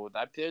 DM people.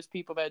 There's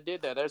people that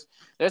did that.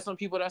 There's some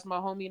people that's my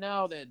homie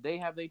now that they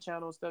have their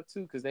channel and stuff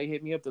too, because they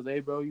hit me up to say,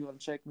 bro, you want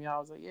to check me out? I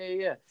was like, yeah,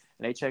 yeah, and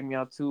they check me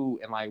out too,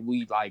 and like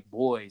we like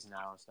boys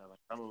now and stuff. Like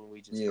some of them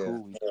we just Yeah,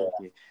 cool, we kick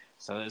it.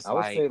 So it's I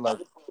would like say like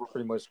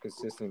pretty much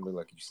consistently,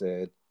 like you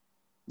said,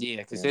 yeah,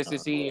 and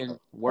consistency and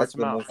word of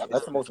mouth.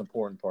 that's the most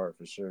important part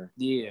for sure.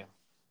 Yeah.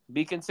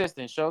 Be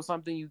consistent. Show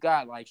something you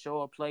got. Like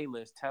show a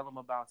playlist. Tell them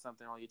about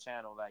something on your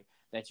channel like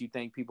that you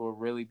think people will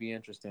really be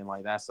interested in.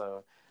 Like that's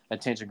a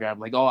attention grab.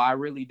 Like, oh, I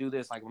really do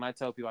this. Like when I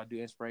tell people I do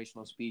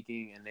inspirational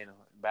speaking and then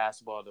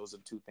basketball, those are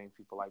the two things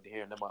people like to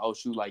hear. And they're like, oh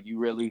shoot, like you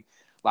really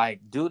like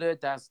do that.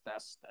 That's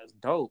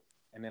dope.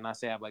 And then I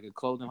say I have like a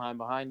clothing line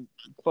behind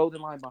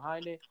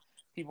it.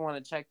 People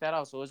want to check that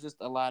out. So it's just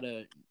a lot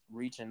of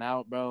reaching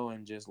out, bro,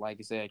 and just like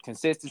you said,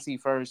 consistency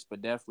first,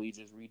 but definitely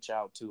just reach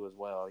out too as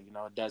well. You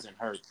know, it doesn't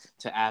hurt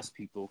to ask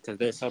people because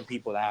there's some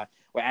people that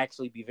will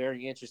actually be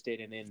very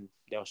interested and then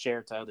they'll share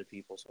it to other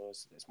people. So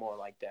it's more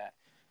like that.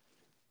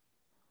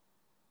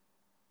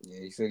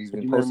 Yeah, he said he's But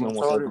been you been posting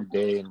more almost every started?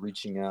 day and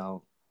reaching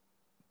out,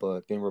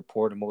 but been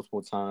reported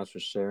multiple times for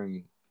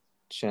sharing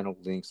channel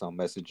links on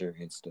Messenger,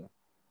 Insta.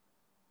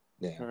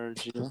 Yeah.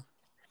 Heard you.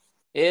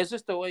 Yeah, it's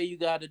just the way you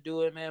got to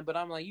do it, man. But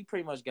I'm like, you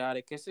pretty much got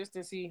it.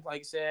 Consistency,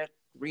 like I said,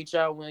 reach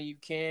out when you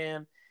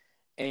can,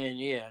 and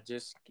yeah,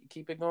 just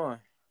keep it going.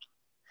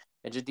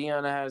 And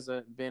Jadiana has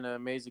been an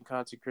amazing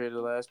content creator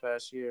the last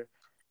past year.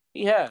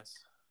 He has.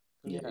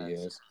 He Yeah, has.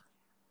 yes.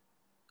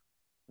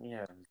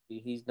 Yeah,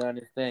 he's done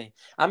his thing.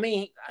 I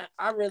mean,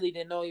 I really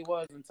didn't know he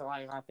was until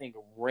I think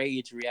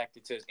Rage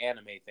reacted to his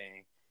anime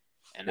thing,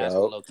 and that's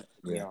what Yo, looked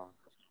me Yeah. on.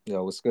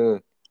 Yo, what's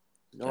good?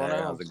 Going hey,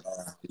 how's on? it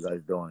going? How you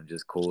guys doing?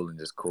 Just cooling,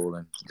 just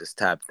cooling. Just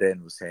tapped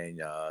in, was saying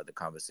the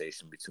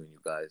conversation between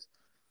you guys.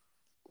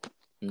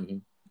 Mm-hmm.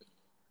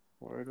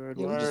 Word, word,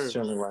 Yeah, we just word.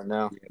 chilling right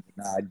now. Yeah,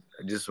 nah,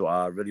 I just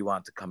really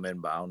wanted to come in,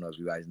 but I don't know if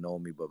you guys know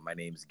me, but my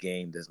name's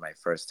Game. This is my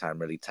first time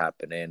really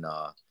tapping in.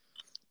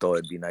 Thought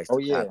it'd be nice Oh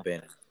to yeah, tap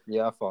in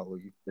yeah, I follow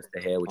you just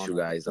to hear what on you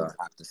guys Twitter.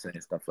 have to say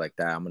and stuff like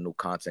that. I'm a new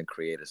content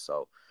creator,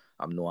 so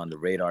I'm new on the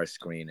radar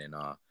screen and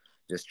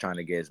just trying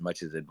to get as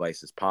much as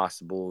advice as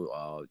possible.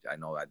 I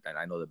know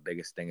the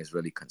biggest thing is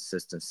really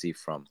consistency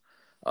from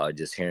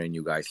just hearing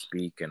you guys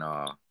speak and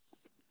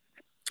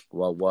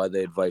what other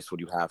advice would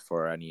you have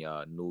for any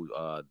new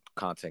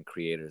content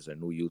creators or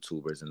new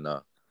YouTubers in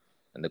the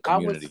I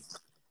would. community?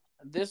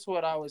 This is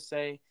what I would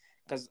say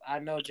because I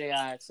know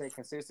J.I. said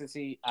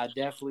consistency. I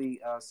definitely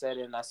said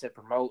it, and I said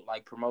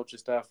promote your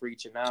stuff,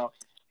 reaching out,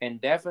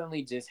 and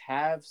definitely just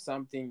have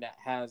something that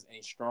has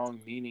a strong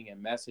meaning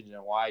and message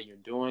and why you're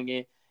doing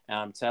it. And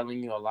I'm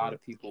telling you, a lot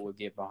of people will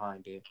get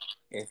behind it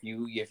if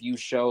you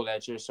show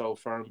that you're so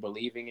firm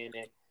believing in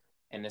it,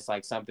 and it's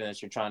like something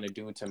that you're trying to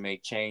do to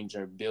make change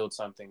or build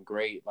something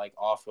great, like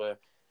off of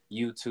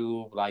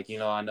YouTube. Like, you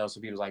know, I know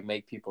some people like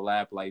make people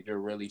laugh, like you're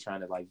really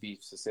trying to like be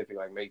specific,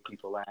 like make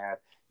people laugh,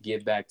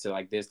 give back to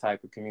like this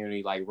type of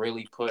community, like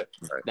really put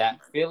Right.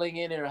 that feeling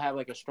in it or have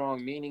like a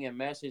strong meaning and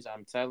message.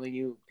 I'm telling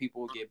you,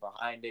 people will get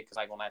behind it. Cause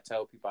like when I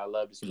tell people I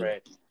love to Yeah.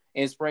 spread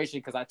inspiration,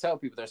 because I tell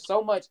people there's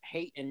so much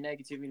hate and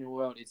negativity in the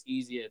world, it's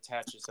easy to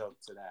attach yourself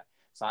to that.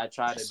 So I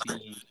try to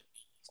be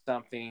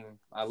something,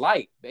 a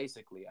light,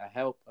 basically, a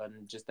help,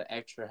 and just an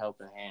extra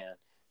helping hand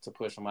to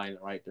push somebody in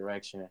the right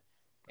direction.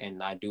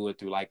 And I do it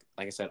through like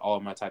I said, all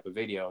of my type of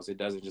videos. It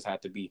doesn't just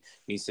have to be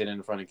me sitting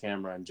in front of the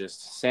camera and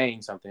just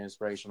saying something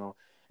inspirational.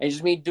 And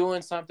just me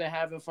doing something,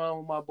 having fun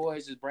with my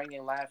boys, just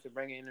bringing laughter,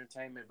 bringing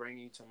entertainment,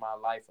 bringing to my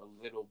life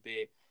a little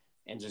bit,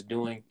 and just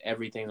doing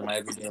everything in my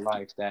everyday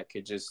life that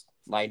could just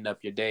lighten up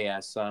your day,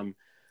 as some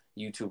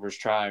YouTubers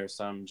try or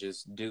some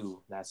just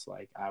do. That's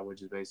like, I would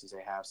just basically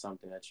say have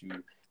something that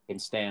you can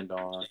stand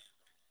on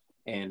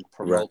and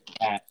Right. promote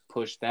that,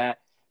 push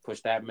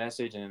that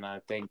message, and I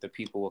think the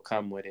people will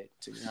come with it,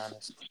 to be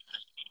honest.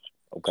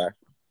 Okay.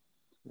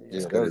 That's Yeah, Yeah.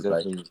 that good was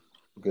advice. definitely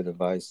good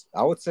advice.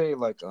 I would say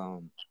like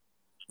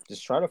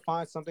just try to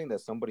find something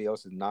that somebody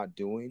else is not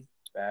doing.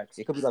 Facts.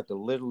 It could be like the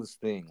littlest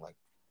thing, like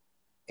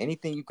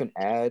anything you can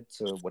add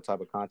to what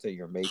type of content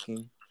you're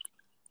making.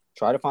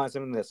 Try to find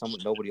something that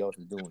nobody else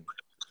is doing,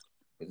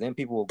 because then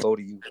people will go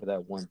to you for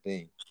that one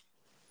thing,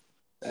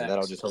 and that'll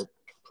Facts. just help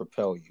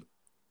propel you.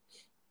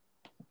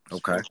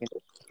 Okay.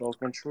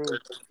 Spoken truth.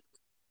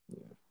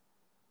 Yeah.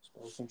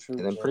 And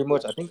then pretty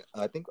much,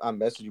 I think I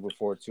messaged you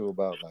before too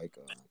about like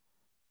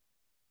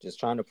just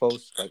trying to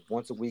post like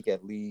once a week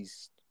at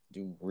least,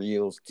 do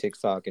reels,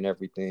 TikTok, and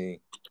everything.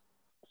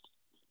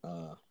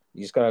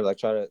 You just gotta like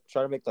try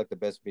to make like the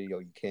best video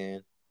you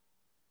can,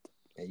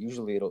 and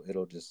usually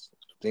it'll just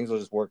things will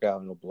just work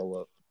out and it'll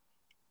blow up.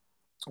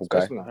 Okay.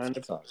 Especially on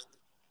TikTok.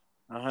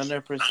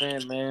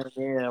 100%, man.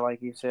 Yeah,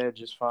 like you said,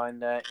 just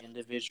find that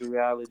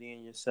individuality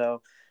in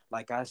yourself.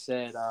 Like I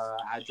said,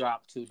 I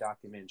dropped 2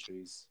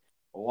 documentaries.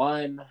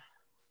 One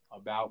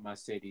about my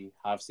city.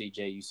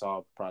 CJ, you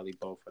saw probably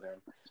both of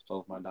them,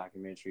 both my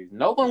documentaries.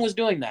 No one was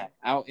doing that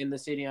out in the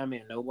city I'm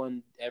in. No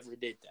one ever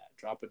did that.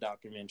 Drop a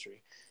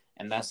documentary.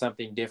 And that's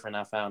something different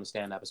I found to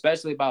stand up,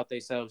 especially about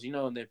themselves. You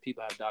know, and then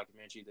people have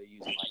documentaries they're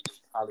using like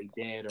probably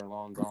dead or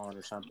long gone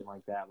or something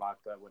like that,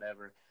 locked up,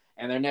 whatever.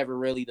 And they're never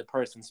really the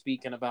person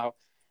speaking about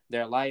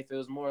their life. It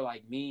was more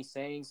like me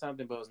saying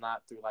something, but it was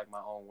not through like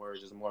my own words.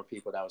 It was more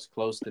people that was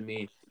close to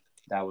me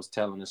that was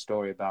telling a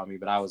story about me,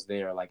 but I was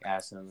there like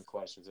asking them the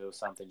questions. It was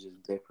something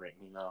just different,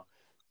 you know?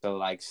 So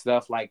like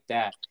stuff like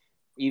that,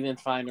 even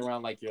finding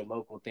around like your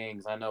local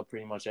things. I know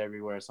pretty much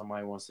everywhere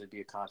somebody wants to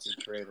be a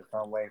content creator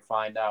some way,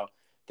 find out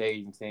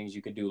things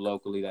you could do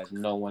locally that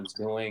no one's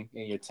doing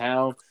in your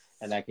town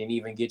and that can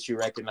even get you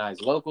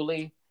recognized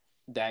locally,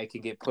 that it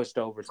can get pushed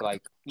over to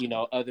like, you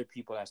know, other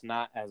people that's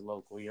not as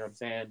local. You know what I'm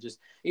saying? Just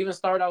even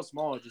start out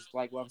small, just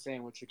like what I'm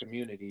saying with your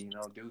community, you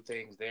know, do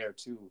things there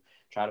too.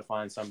 Try to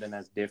find something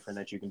that's different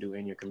that you can do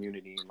in your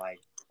community and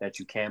like that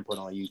you can put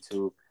on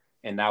YouTube.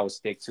 And that would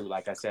stick to,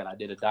 like I said, I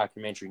did a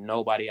documentary.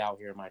 Nobody out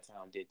here in my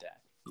town did that.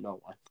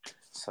 No one.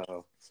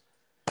 So,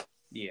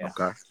 yeah.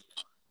 Okay.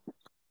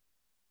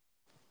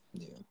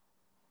 Yeah.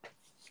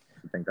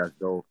 I think that's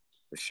dope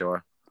for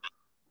sure.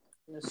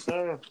 Yes,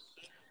 sir.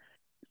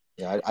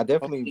 Yeah, I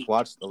definitely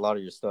watched a lot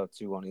of your stuff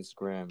too on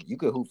Instagram. You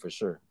could hoop for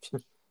sure.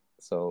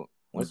 So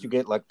once you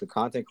get like the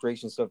content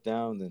creation stuff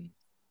down, then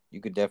you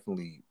could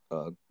definitely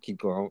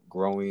keep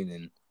growing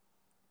and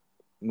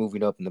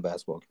moving up in the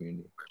basketball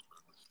community.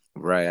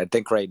 Right. I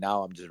think right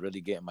now I'm just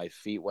really getting my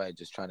feet wet,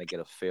 just trying to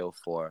get a feel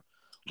for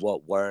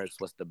what works,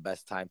 what's the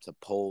best time to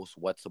post,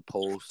 what to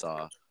post.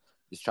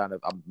 Just trying to.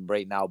 I'm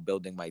right now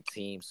building my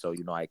team, so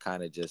you know I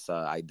kind of just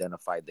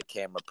identified the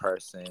camera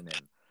person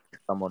and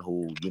someone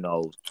who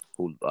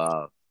who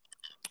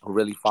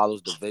really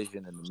follows the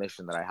vision and the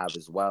mission that I have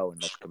as well, and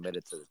that's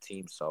committed to the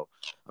team. So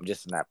I'm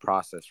just in that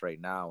process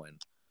right now, and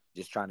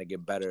just trying to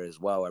get better as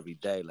well every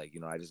day. Like, you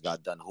know, I just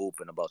got done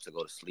hooping, about to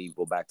go to sleep,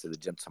 go back to the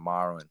gym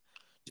tomorrow, and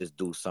just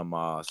do some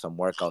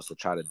workouts to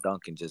try to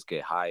dunk and just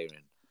get higher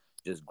and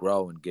just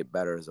grow and get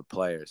better as a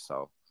player.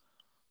 So,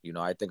 you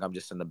know, I think I'm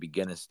just in the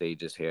beginning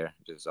stages here,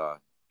 just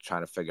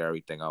trying to figure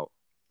everything out.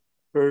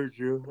 Heard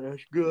you.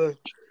 That's good.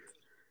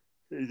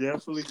 You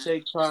definitely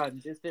take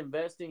time. Just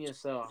invest in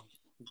yourself.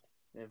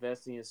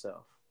 Invest in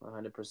yourself.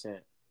 100%.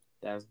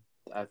 That's.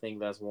 I think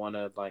that's one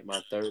of like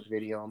my third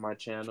video on my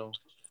channel.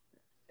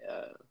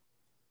 Uh,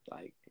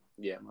 like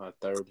yeah, my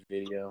third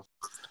video.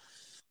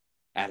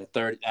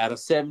 Out of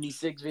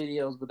 76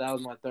 videos, but that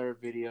was my third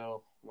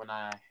video when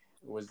I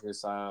was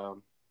just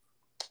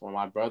when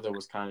my brother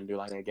was kind of doing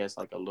like I guess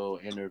like a little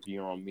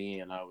interview on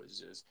me, and I was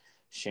just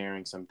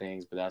sharing some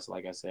things. But that's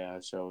like I said, I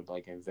showed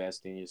like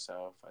invest in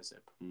yourself. I said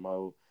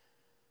promote,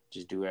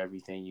 just do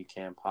everything you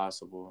can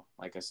possible.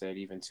 Like I said,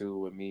 even too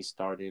with me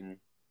starting,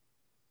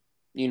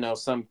 you know,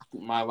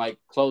 my like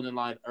clothing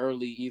line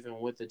early, even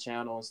with the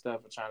channel and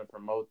stuff, and trying to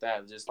promote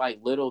that. Just like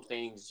little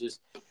things, just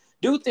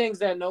do things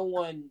that no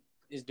one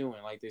is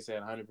doing, like they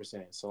said,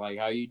 100%. So like,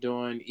 how you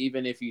doing?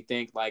 Even if you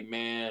think like,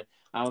 man,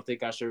 I don't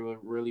think I should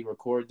really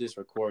record this,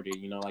 record it.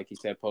 You know, like you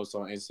said, post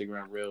on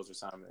Instagram Reels or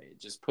something.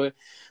 Just put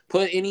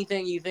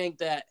anything you think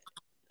that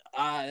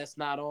that's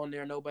not on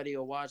there, nobody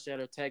will watch that,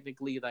 or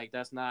technically like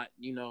that's not,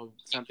 you know,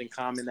 something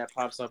common that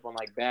pops up on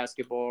like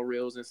basketball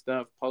reels and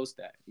stuff. Post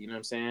that. You know what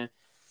I'm saying?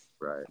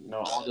 Right. You know,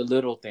 all the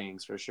little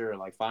things for sure.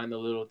 Like find the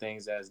little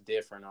things that's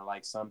different, or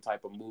like some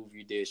type of move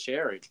you did.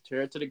 Share it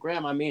to the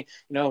gram. I mean,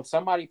 you know,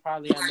 somebody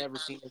probably had never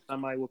seen it.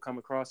 Somebody will come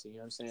across it. You know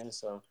what I'm saying?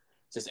 So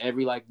just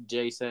like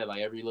Jay said,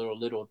 like every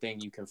little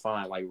thing you can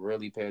find. Like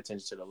really pay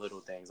attention to the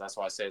little things. That's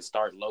why I said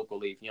start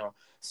locally. If you don't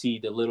see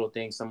the little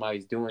things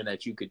somebody's doing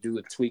that you could do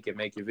and tweak and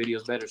make your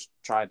videos better,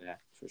 try that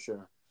for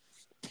sure.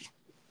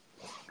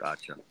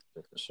 Gotcha.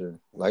 For sure.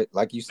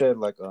 Like you said,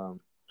 like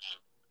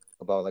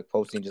about like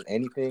posting just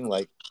anything,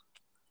 like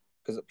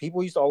because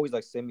people used to always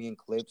like send me in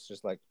clips,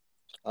 just like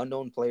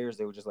unknown players.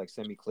 They would just like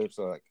send me clips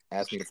or like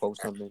ask me to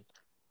post something,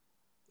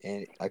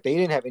 and like they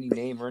didn't have any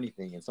name or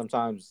anything. And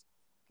sometimes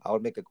I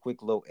would make a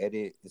quick little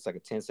edit. It's like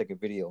a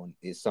 10-second video, and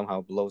it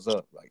somehow blows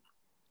up. Like,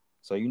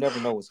 so you never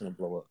know what's gonna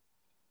blow up.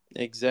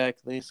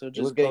 Exactly. So just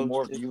it was getting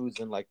more views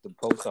than like the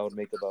posts I would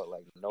make about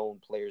like known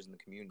players in the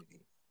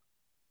community.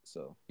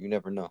 So you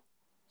never know.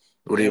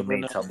 What do you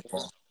mean? Tell me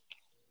more.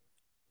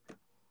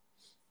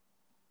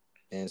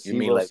 And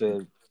CeeLo like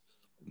said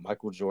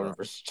Michael Jordan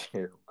versus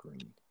Gerald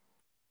Green.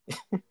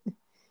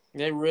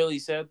 They really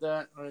said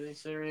that? Are they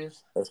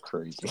serious? That's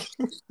crazy.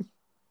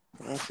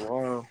 That's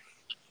wild.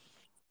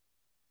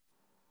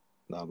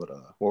 No, but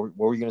what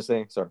were you gonna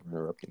say? Sorry for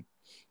interrupting.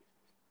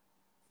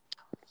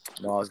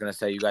 No, I was gonna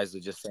say you guys are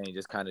just saying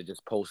just kind of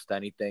just post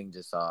anything,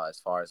 just as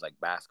far as like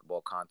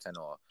basketball content,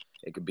 or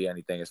it could be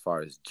anything as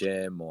far as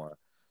gym, or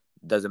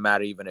doesn't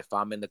matter even if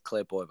I'm in the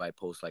clip or if I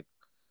post like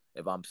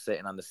if I'm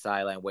sitting on the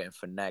sideline waiting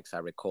for next, I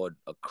record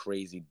a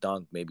crazy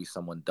dunk, maybe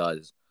someone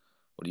does.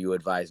 Would you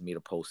advise me to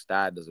post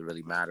that? Does it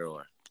really matter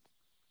or?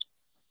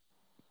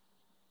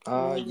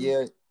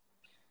 Yeah.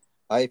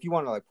 If you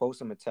want to like post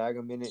them and tag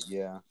them in it,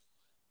 yeah.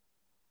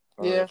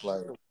 Or Yeah, if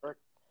like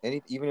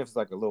even if it's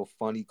like a little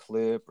funny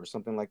clip or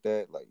something like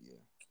that, like yeah.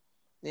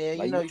 Yeah,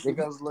 Like you see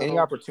those little any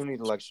opportunity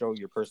to like show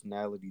your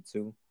personality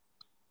too.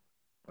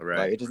 Right.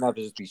 Like it doesn't have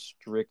to just be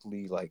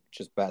strictly like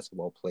just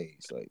basketball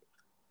plays. Like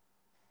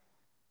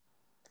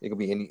it could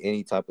be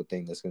any type of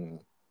thing that's gonna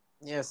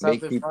make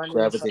something people funny or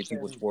gravitate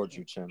people something. towards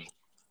your channel.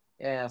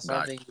 Yeah,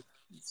 Gotcha.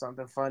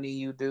 something funny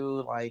you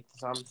do. Like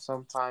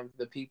sometimes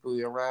the people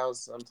you're around,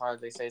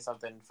 sometimes they say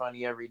something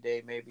funny every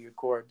day. Maybe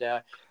record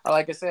that. Or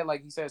like I said,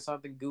 like you said,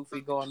 something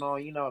goofy going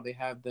on. You know, they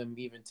have them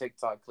even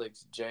TikTok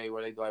clips, Jay,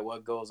 where they be like,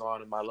 "What goes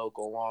on in my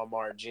local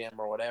Walmart gym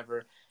or whatever."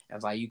 And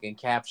it's like you can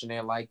caption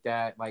it like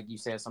that. Like you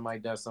said, somebody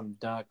does some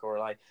dunk or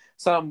like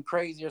something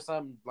crazy or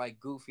something like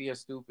goofy or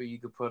stupid. You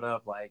could put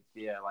up like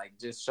like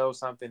just show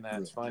something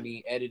that's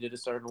funny, edit it a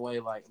certain way.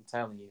 Like I'm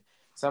telling you.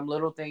 Some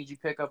little things you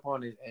pick up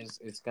on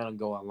it's gonna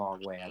go a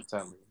long way. I'm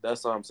telling you.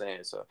 That's what I'm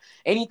saying. So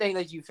anything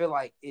that you feel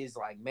like is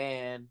like,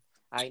 man,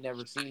 I ain't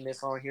never seen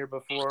this on here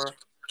before,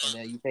 and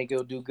then you think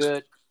it'll do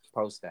good,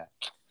 post that.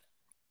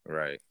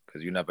 Right.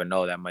 Because you never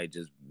know. That might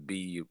just be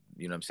you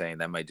know what I'm saying?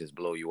 That might just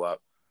blow you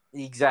up.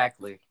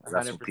 Exactly,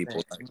 That's what 100%.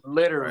 people like.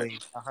 Literally,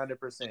 Right.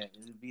 100%.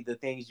 It'd be the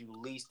things you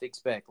least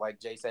expect. Like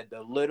Jay said,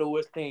 the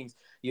littlest things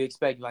you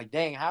expect. Like,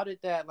 dang, how did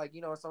that? Like,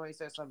 you know, if somebody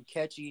says something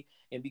catchy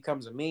and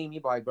becomes a meme,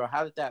 you're like, bro,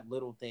 how did that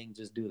little thing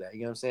just do that? You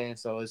know what I'm saying?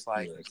 So it's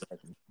like,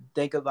 Exactly.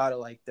 think about it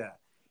like that.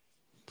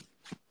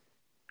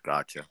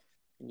 Gotcha.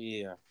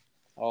 Yeah,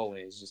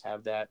 always just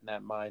have that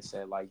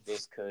mindset. Like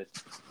this could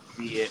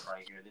be it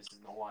right here. This is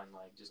the one.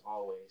 Like just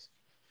always.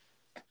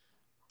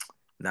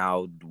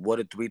 Now, what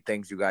are 3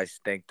 things you guys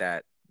think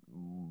that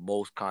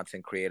most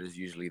content creators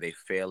usually they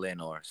fail in,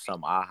 or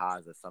some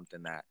ahas or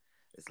something that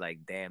is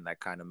like, damn,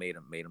 that kind of made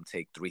them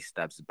take 3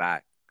 steps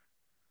back?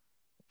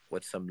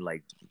 What's some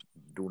like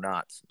do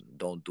nots,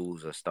 don't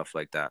do's, or stuff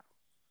like that?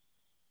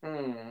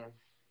 I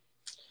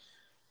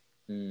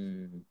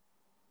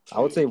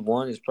would say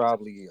one is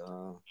probably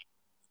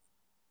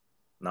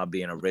Not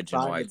being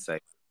original, trying I'd to say.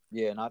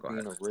 not Go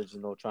being ahead.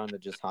 original, trying to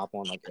just hop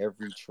on like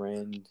every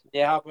trend.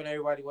 Yeah, hop on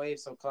everybody wave.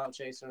 So cloud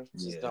chaser,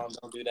 just Yeah.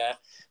 don't do that.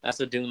 That's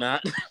a do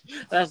not.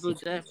 That's a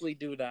definitely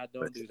do not.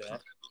 Don't do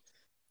that.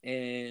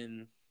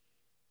 And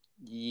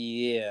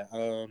yeah,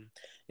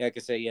 like I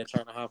said,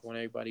 trying to hop on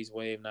everybody's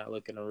wave, not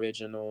looking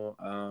original,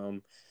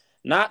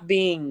 not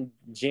being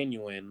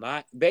genuine,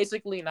 not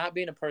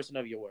being a person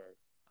of your word.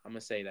 I'm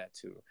gonna say that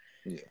too.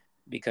 Yeah.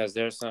 Because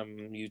there's some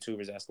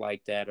YouTubers that's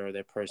like that, or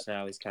their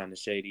personality's kind of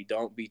shady.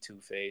 Don't be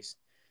two-faced,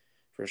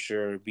 for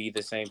sure. Be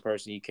the same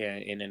person you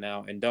can in and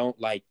out, and don't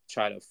like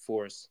try to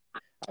force,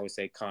 I would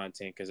say,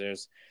 content, because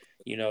there's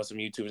some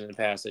YouTubers in the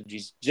past that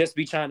just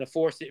be trying to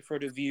force it for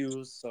the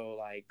views. So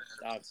like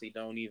obviously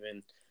don't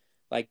even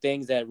like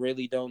things that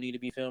really don't need to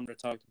be filmed or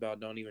talked about.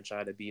 Don't even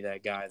try to be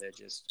that guy that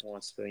just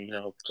wants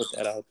to put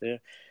that out there.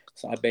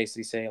 So I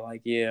basically say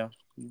like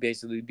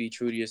basically be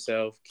true to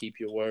yourself, keep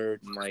your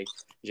word, and like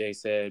Jay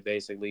said,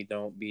 basically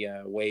don't be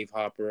a wave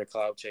hopper, a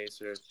cloud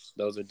chaser.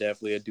 Those are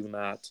definitely a do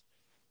not.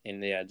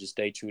 And yeah, just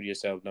stay true to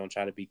yourself. Don't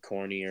try to be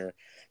corny or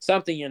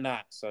something you're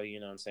not. So you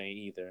know what I'm saying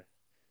either.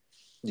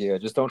 Yeah,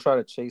 just don't try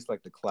to chase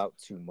like the clout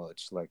too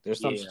much. Like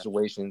there's some Yeah.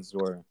 situations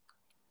where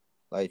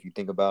like if you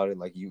think about it,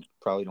 like you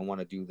probably don't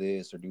want to do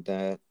this or do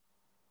that.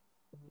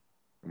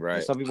 Right.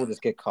 And some people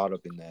just get caught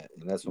up in that,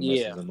 and that's what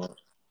messes them up.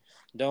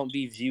 Don't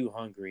be view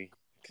hungry,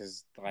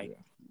 because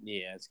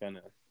it's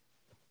gonna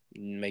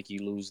make you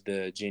lose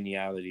the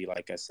geniality.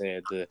 Like I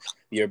said,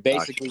 your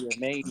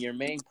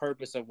main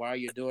purpose of why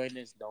you're doing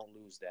this. Don't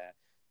lose that.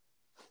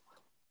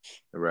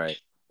 Right.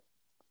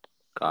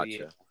 Gotcha.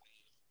 So,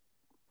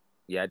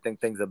 yeah, I think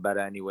things are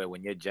better anyway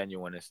when you're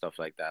genuine and stuff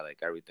like that. Like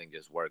everything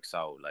just works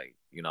out. Like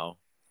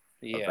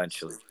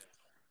eventually.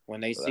 When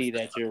they see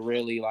that you're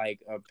really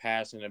like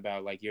passionate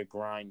about, like your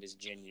grind is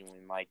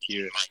genuine, like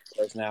your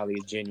personality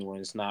is genuine.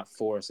 It's not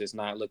forced. It's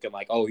not looking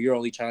like, oh, you're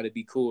only trying to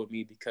be cool with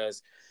me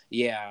because,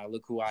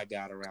 look who I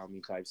got around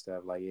me type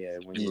stuff. Like,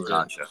 when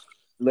you're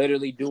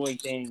literally doing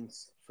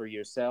things for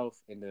yourself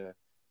and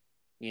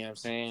you know what I'm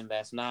saying?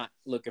 That's not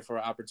looking for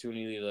an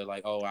opportunity to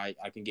like, oh, I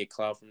can get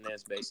clout from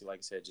this. Basically, like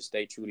I said, just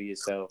stay true to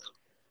yourself.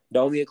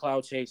 Don't be a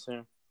clout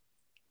chaser.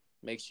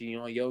 Make sure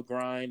you're on your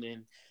grind,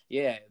 and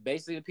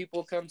basically the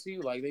people come to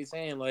you like they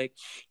saying like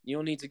you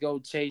don't need to go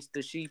chase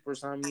the sheep or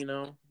something.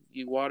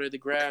 You water the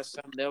grass,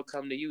 something they'll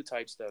come to you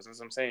type stuff. That's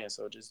what I'm saying.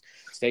 So just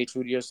stay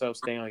true to yourself,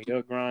 stay on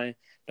your grind.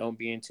 Don't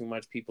be in too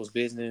much people's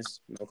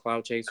business. No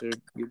cloud chaser.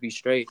 You'll be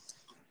straight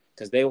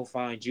because they will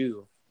find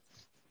you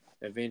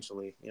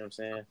eventually. You know what I'm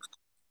saying?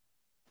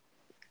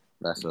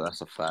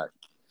 That's a fact.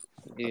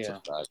 Yeah.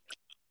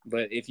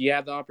 But if you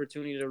have the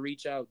opportunity to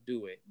reach out,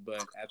 do it.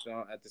 But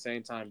at the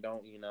same time,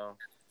 don't,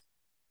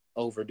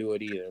 overdo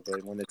it either.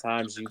 But when the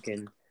times you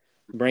can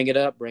bring it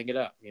up. You know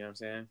what I'm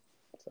saying?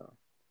 So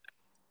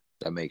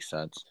that makes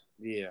sense.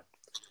 Yeah.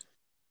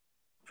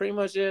 Pretty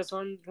much, yeah.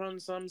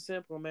 Something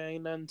simple, man.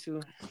 Ain't nothing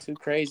too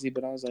crazy.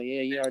 But I was like,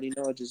 yeah, you already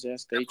know it. Just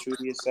stay true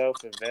to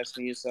yourself, invest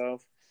in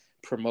yourself,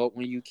 promote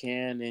when you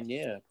can, and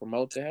yeah,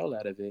 promote the hell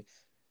out of it.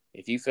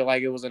 If you feel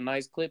like it was a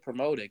nice clip,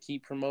 promote it.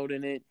 Keep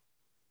promoting it.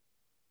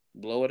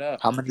 Blow it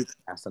up.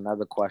 That's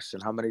another question.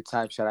 How many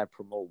times should I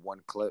promote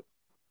one clip?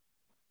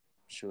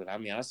 Shoot, I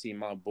mean, I see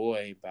my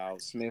boy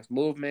about Smith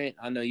Movement.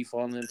 I know you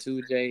falling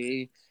into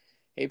Jay.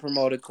 He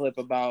promoted a clip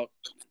about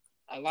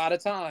a lot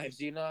of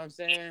times. You know what I'm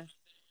saying?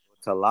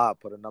 It's a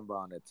lot. Put a number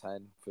on it.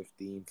 10,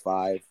 15,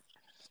 5.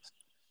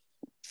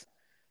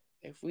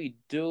 If we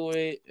do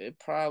it, it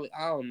probably,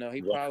 I don't know.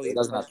 He probably it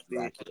doesn't have to be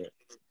accurate.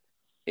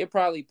 He'll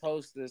probably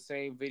post the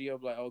same video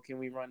like, oh, can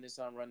we run this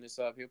up?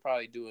 He'll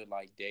probably do it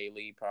like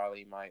daily.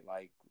 Probably might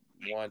like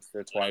once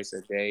or twice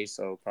a day.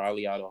 So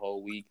probably out a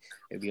whole week,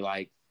 it'd be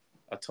like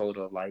a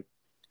total of like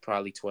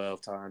probably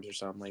 12 times or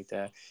something like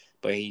that.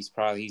 But he's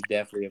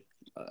definitely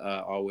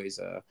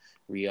always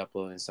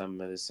re-uploading some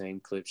of the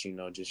same clips,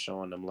 just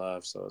showing them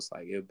love. So it's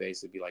like it'll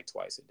basically be like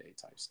twice a day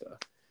type stuff.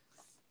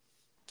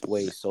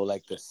 Wait, so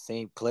like the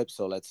same clip.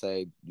 So let's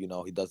say,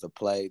 he does a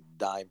play,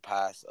 dime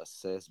pass,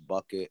 assist,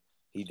 bucket.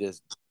 He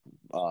just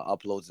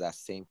uploads that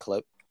same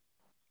clip.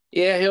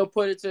 Yeah, he'll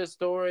put it to a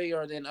story,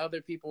 or then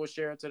other people will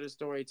share it to the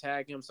story,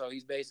 tag him. So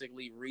he's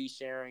basically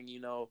resharing.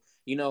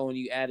 When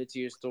you add it to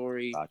your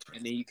story, Gotcha.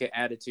 And then you can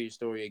add it to your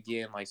story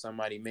again. Like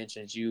somebody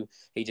mentions you,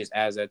 he just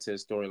adds that to the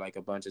story like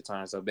a bunch of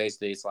times. So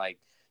basically, it's like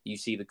you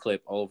see the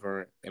clip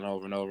over and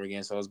over and over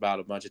again. So it's about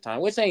a bunch of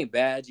times, which ain't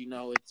bad.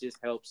 It just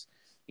helps.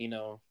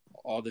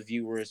 All the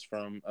viewers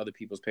from other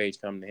people's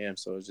page come to him.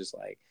 So it's just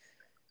like.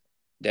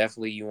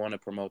 Definitely, you want to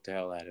promote the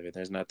hell out of it.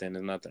 There's nothing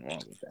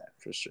wrong with that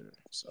for sure.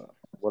 So,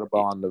 what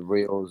about on the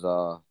Reels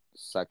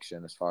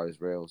section as far as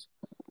Reels?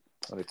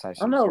 I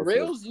don't know.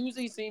 Reels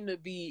usually seem to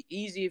be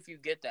easy if you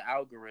get the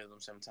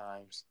algorithm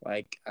sometimes.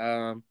 Like,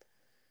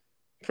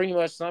 pretty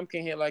much some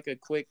can hit like a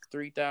quick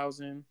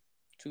 3,000,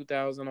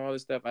 2,000, all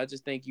this stuff. I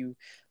just think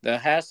the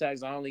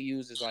hashtags I only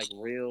use is like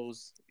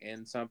Reels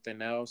and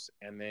something else,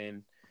 and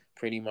then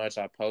pretty much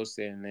I post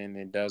it and then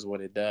it does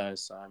what it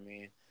does. So I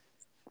mean.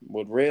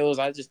 With Reels,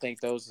 I just think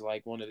those are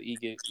like one of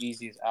the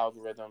easiest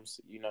algorithms.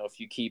 If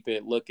you keep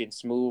it looking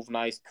smooth,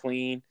 nice,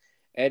 clean,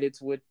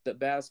 edits with the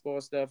basketball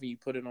stuff, and you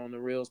put it on the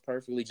Reels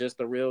perfectly, just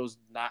the Reels,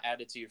 not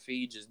added to your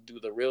feed, just do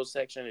the Reels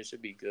section, it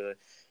should be good.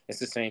 It's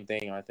the same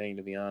thing, I think,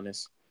 to be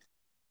honest.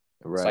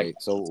 Right.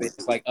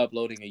 It's like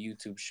uploading a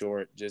YouTube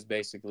short. Just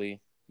basically,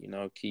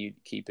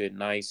 keep it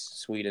nice,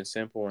 sweet, and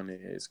simple, and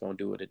it's going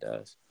to do what it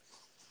does.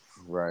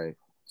 Right.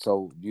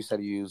 So you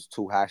said you use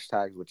 2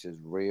 hashtags, which is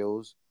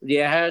Reels.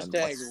 Yeah,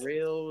 hashtag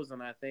Reels,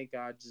 and I think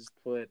I just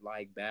put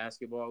like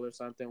basketball or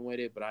something with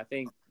it. But I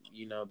think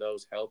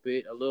those help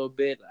it a little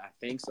bit. I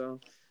think so. I'm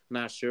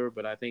not sure,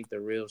 but I think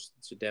the Reels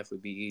should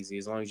definitely be easy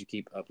as long as you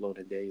keep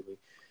uploading daily.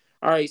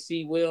 All right,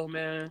 see Will,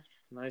 man.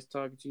 Nice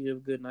talking to you. Have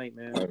a good night,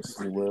 man. All right,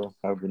 see Will.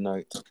 Have a good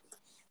night.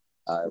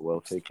 All right,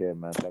 well, take care,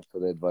 man. Thanks for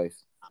the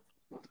advice.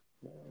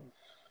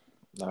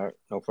 All right,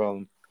 no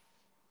problem.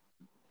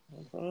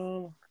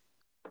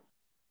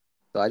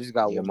 So I just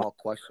got one more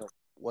question.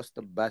 What's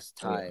the best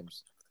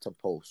times to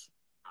post?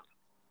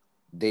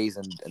 Days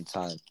and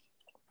time.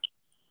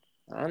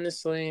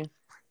 Honestly,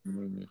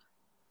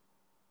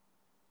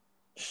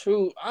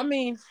 shoot. I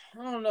mean,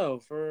 I don't know.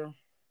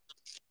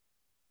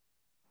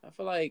 I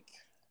feel like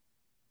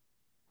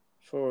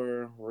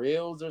for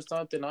Reels or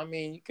something, I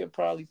mean, you could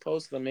probably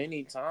post them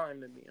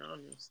anytime, to be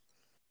honest.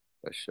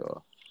 For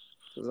sure.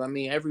 Because, I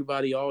mean,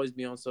 everybody always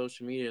be on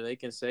social media. They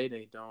can say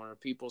they don't. Or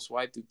people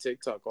swipe through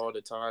TikTok all the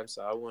time.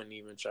 So I wouldn't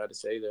even try to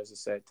say there's a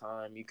set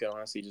time. You can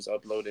honestly just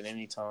upload it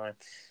anytime.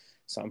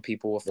 Some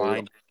people will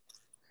find.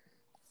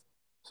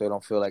 So you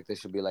don't feel like there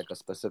should be like a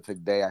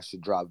specific day I should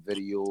drop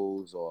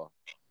videos or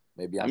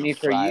maybe on a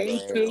for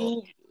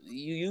Friday?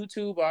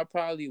 YouTube, I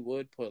probably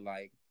would put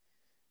like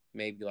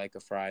maybe like a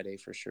Friday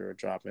for sure,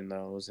 dropping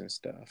those and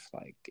stuff.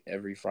 Like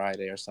every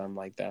Friday or something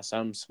like that.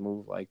 Something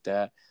smooth like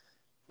that.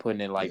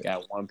 Putting it like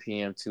at 1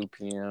 p.m., 2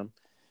 p.m.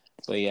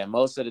 So, yeah,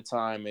 most of the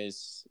time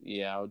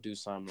I'll do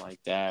something like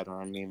that. Or,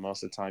 I mean,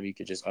 most of the time you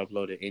could just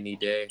upload it any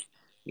day.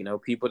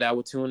 People that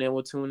will tune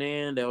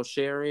in. They'll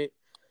share it.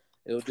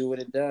 It'll do what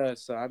it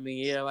does. So, I mean,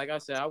 yeah, like I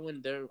said, I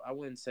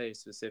wouldn't say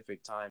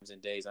specific times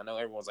and days. I know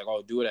everyone's like,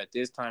 oh, do it at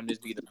this time. This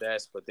be the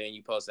best. But then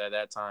you post at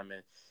that time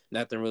and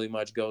nothing really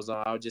much goes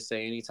on. I would just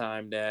say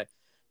anytime that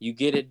you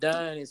get it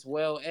done, it's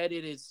well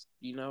edited, it's,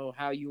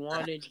 how you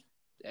want it.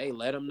 Hey,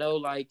 let them know,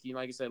 like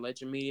I said, let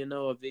your media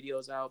know if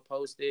video's out,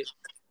 post it,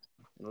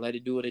 and let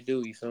it do what it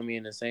do. You feel me?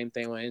 And the same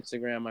thing with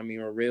Instagram. I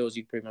mean, with Reels,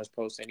 you pretty much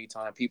post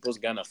anytime. People's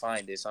gonna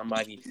find it.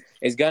 Somebody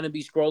is gonna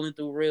be scrolling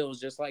through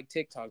Reels, just like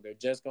TikTok. They're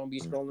just gonna be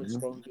scrolling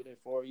through it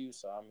for you.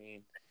 So I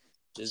mean,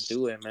 just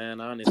do it, man.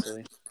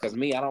 Honestly, because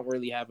me, I don't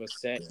really have a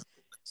set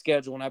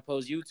schedule when I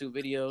post YouTube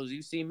videos.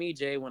 You see me,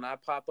 Jay, when I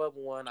pop up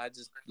one, I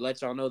just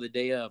let y'all know the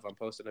day of I'm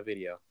posting a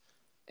video.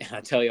 And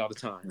I tell you all the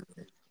time.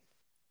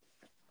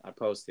 I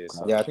post this.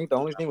 So. Yeah, I think the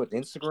only thing with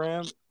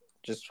Instagram,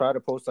 just try to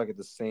post like at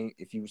the same.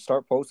 If you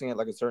start posting at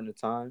like a certain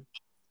time,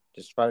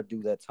 just try to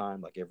do that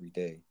time like every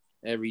day.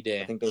 Every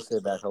day. I think they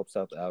said that helps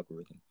out the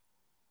algorithm.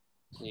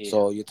 Yeah.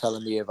 So you're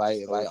telling me if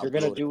you're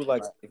gonna do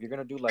like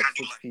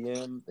 6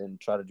 p.m., then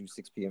try to do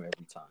 6 p.m.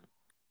 every time.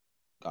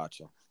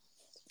 Gotcha.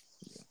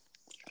 Yeah.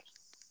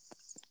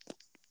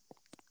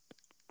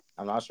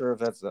 I'm not sure if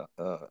that's a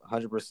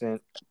 100%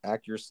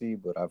 accuracy,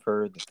 but I've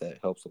heard that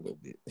helps a little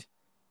bit.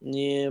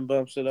 Yeah,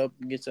 bumps it up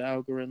and gets the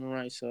algorithm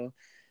right. So,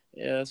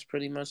 yeah, that's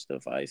pretty much the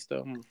advice,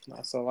 though.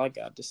 That's all I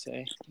got to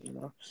say,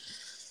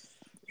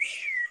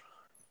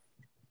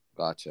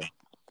 Gotcha.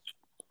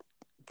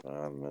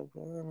 All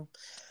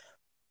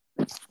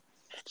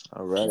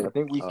right. I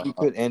think we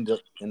could end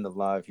up in the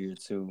live here,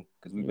 too,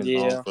 because we've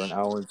been on for an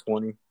hour and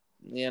 20.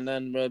 Yeah,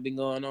 nothing really been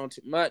going on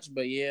too much,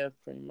 but yeah,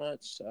 pretty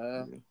much.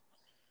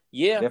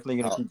 Definitely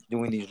going to keep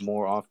doing these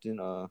more often,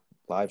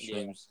 live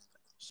streams. Yeah.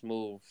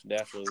 Smooth,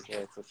 definitely,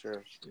 yeah, for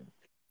sure. Yeah.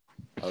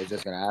 I was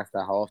just going to ask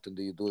that, how often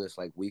do you do this,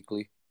 like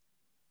weekly?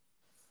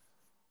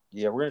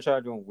 Yeah, we're going to try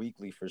to do them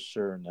weekly for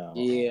sure now.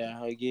 Yeah,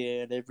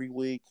 every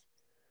week.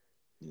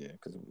 Yeah,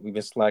 because we've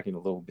been slacking a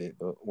little bit,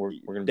 but we're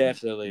going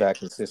to be back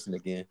consistent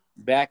again.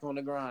 Back on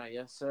the grind.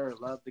 Yes, sir.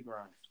 Love the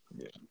grind.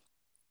 Yeah.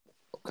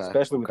 Okay.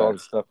 Especially with all the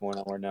stuff going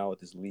on right now with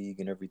this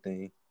league and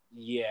everything.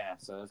 Yeah,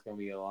 so it's going to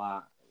be a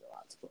lot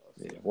to post.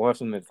 Yeah, we'll have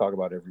something to talk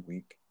about every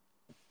week.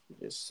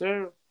 Yes,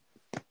 sir.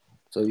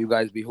 So you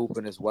guys be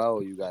hooping as well,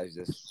 or you guys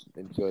just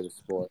enjoy the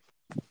sport?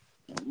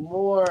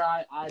 More,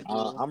 I do.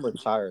 I'm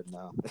retired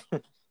now.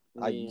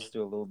 I used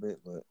to a little bit,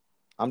 but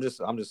I'm just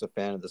a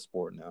fan of the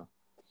sport now.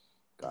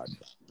 Gotcha.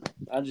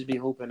 I just be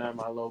hooping at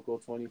my local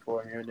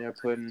 24 here and there,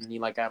 putting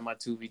like at my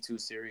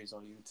 2v2 series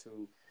on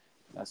YouTube.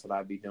 That's what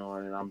I be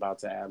doing, and I'm about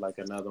to add like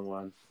another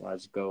one where I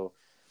just go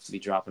be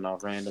dropping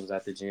off randoms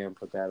at the gym,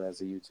 put that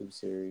as a YouTube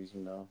series,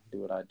 do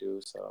what I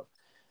do. So,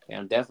 yeah,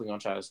 I'm definitely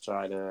gonna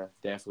try to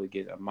definitely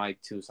get a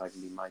mic too, so I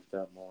can be mic'd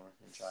up more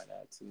and try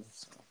that too.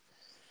 So.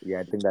 Yeah,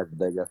 I think that's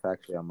big. That's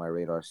actually on my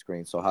radar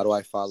screen. So how do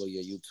I follow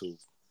your YouTube?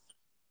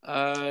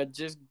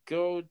 Just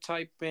go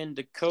type in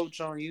the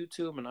coach on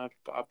YouTube and I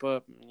pop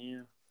up.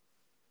 Yeah.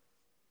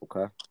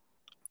 Okay.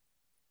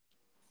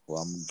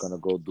 Well, I'm gonna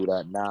go do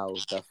that now.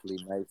 It's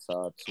definitely nice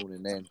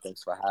tuning in.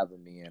 Thanks for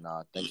having me, and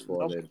thanks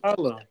for no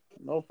problem.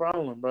 No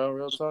problem, bro.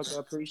 Real talk. I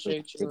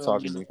appreciate you. Good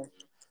talking to you.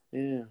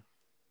 Yeah.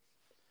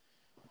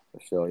 For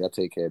sure. Y'all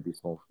take care. Be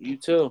smooth. You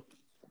too.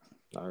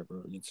 All right,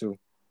 bro. You too.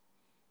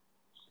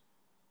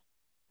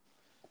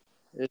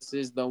 This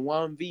is the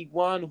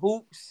 1v1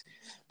 Hoops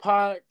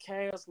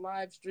podcast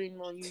live stream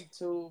on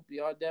YouTube.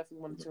 Y'all definitely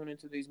want to tune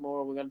into these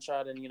more. We're going to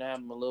try to, have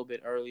them a little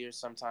bit earlier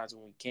sometimes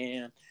when we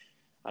can.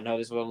 I know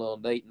this was a little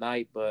late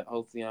night, but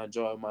hopefully I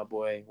enjoy my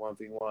boy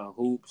 1v1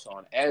 Hoops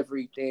on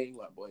everything.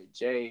 My boy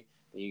Jay.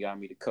 Then you got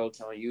me, the coach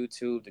on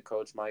YouTube, the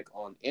coach Mike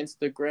on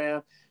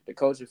Instagram,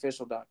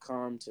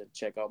 thecoachofficial.com to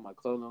check out my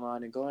clothing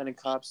line and go ahead and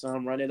cop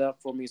some. Run it up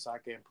for me so I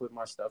can put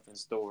my stuff in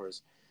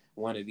stores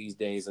one of these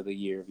days of the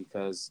year,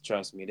 because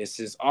trust me, this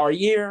is our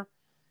year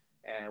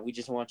and we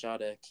just want y'all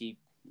to keep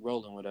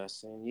rolling with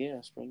us. And yeah,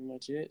 that's pretty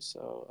much it.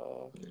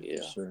 So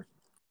yeah. Sure.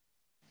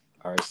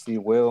 All right, see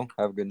you, Will.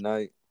 Have a good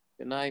night.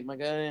 Good night, my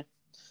guy.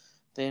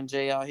 Then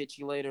Jay, I'll hit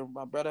you later,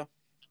 my brother.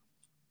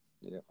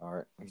 Yeah, all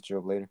right. I'll hit you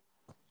up later.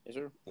 Yes,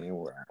 sir. And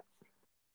we're out.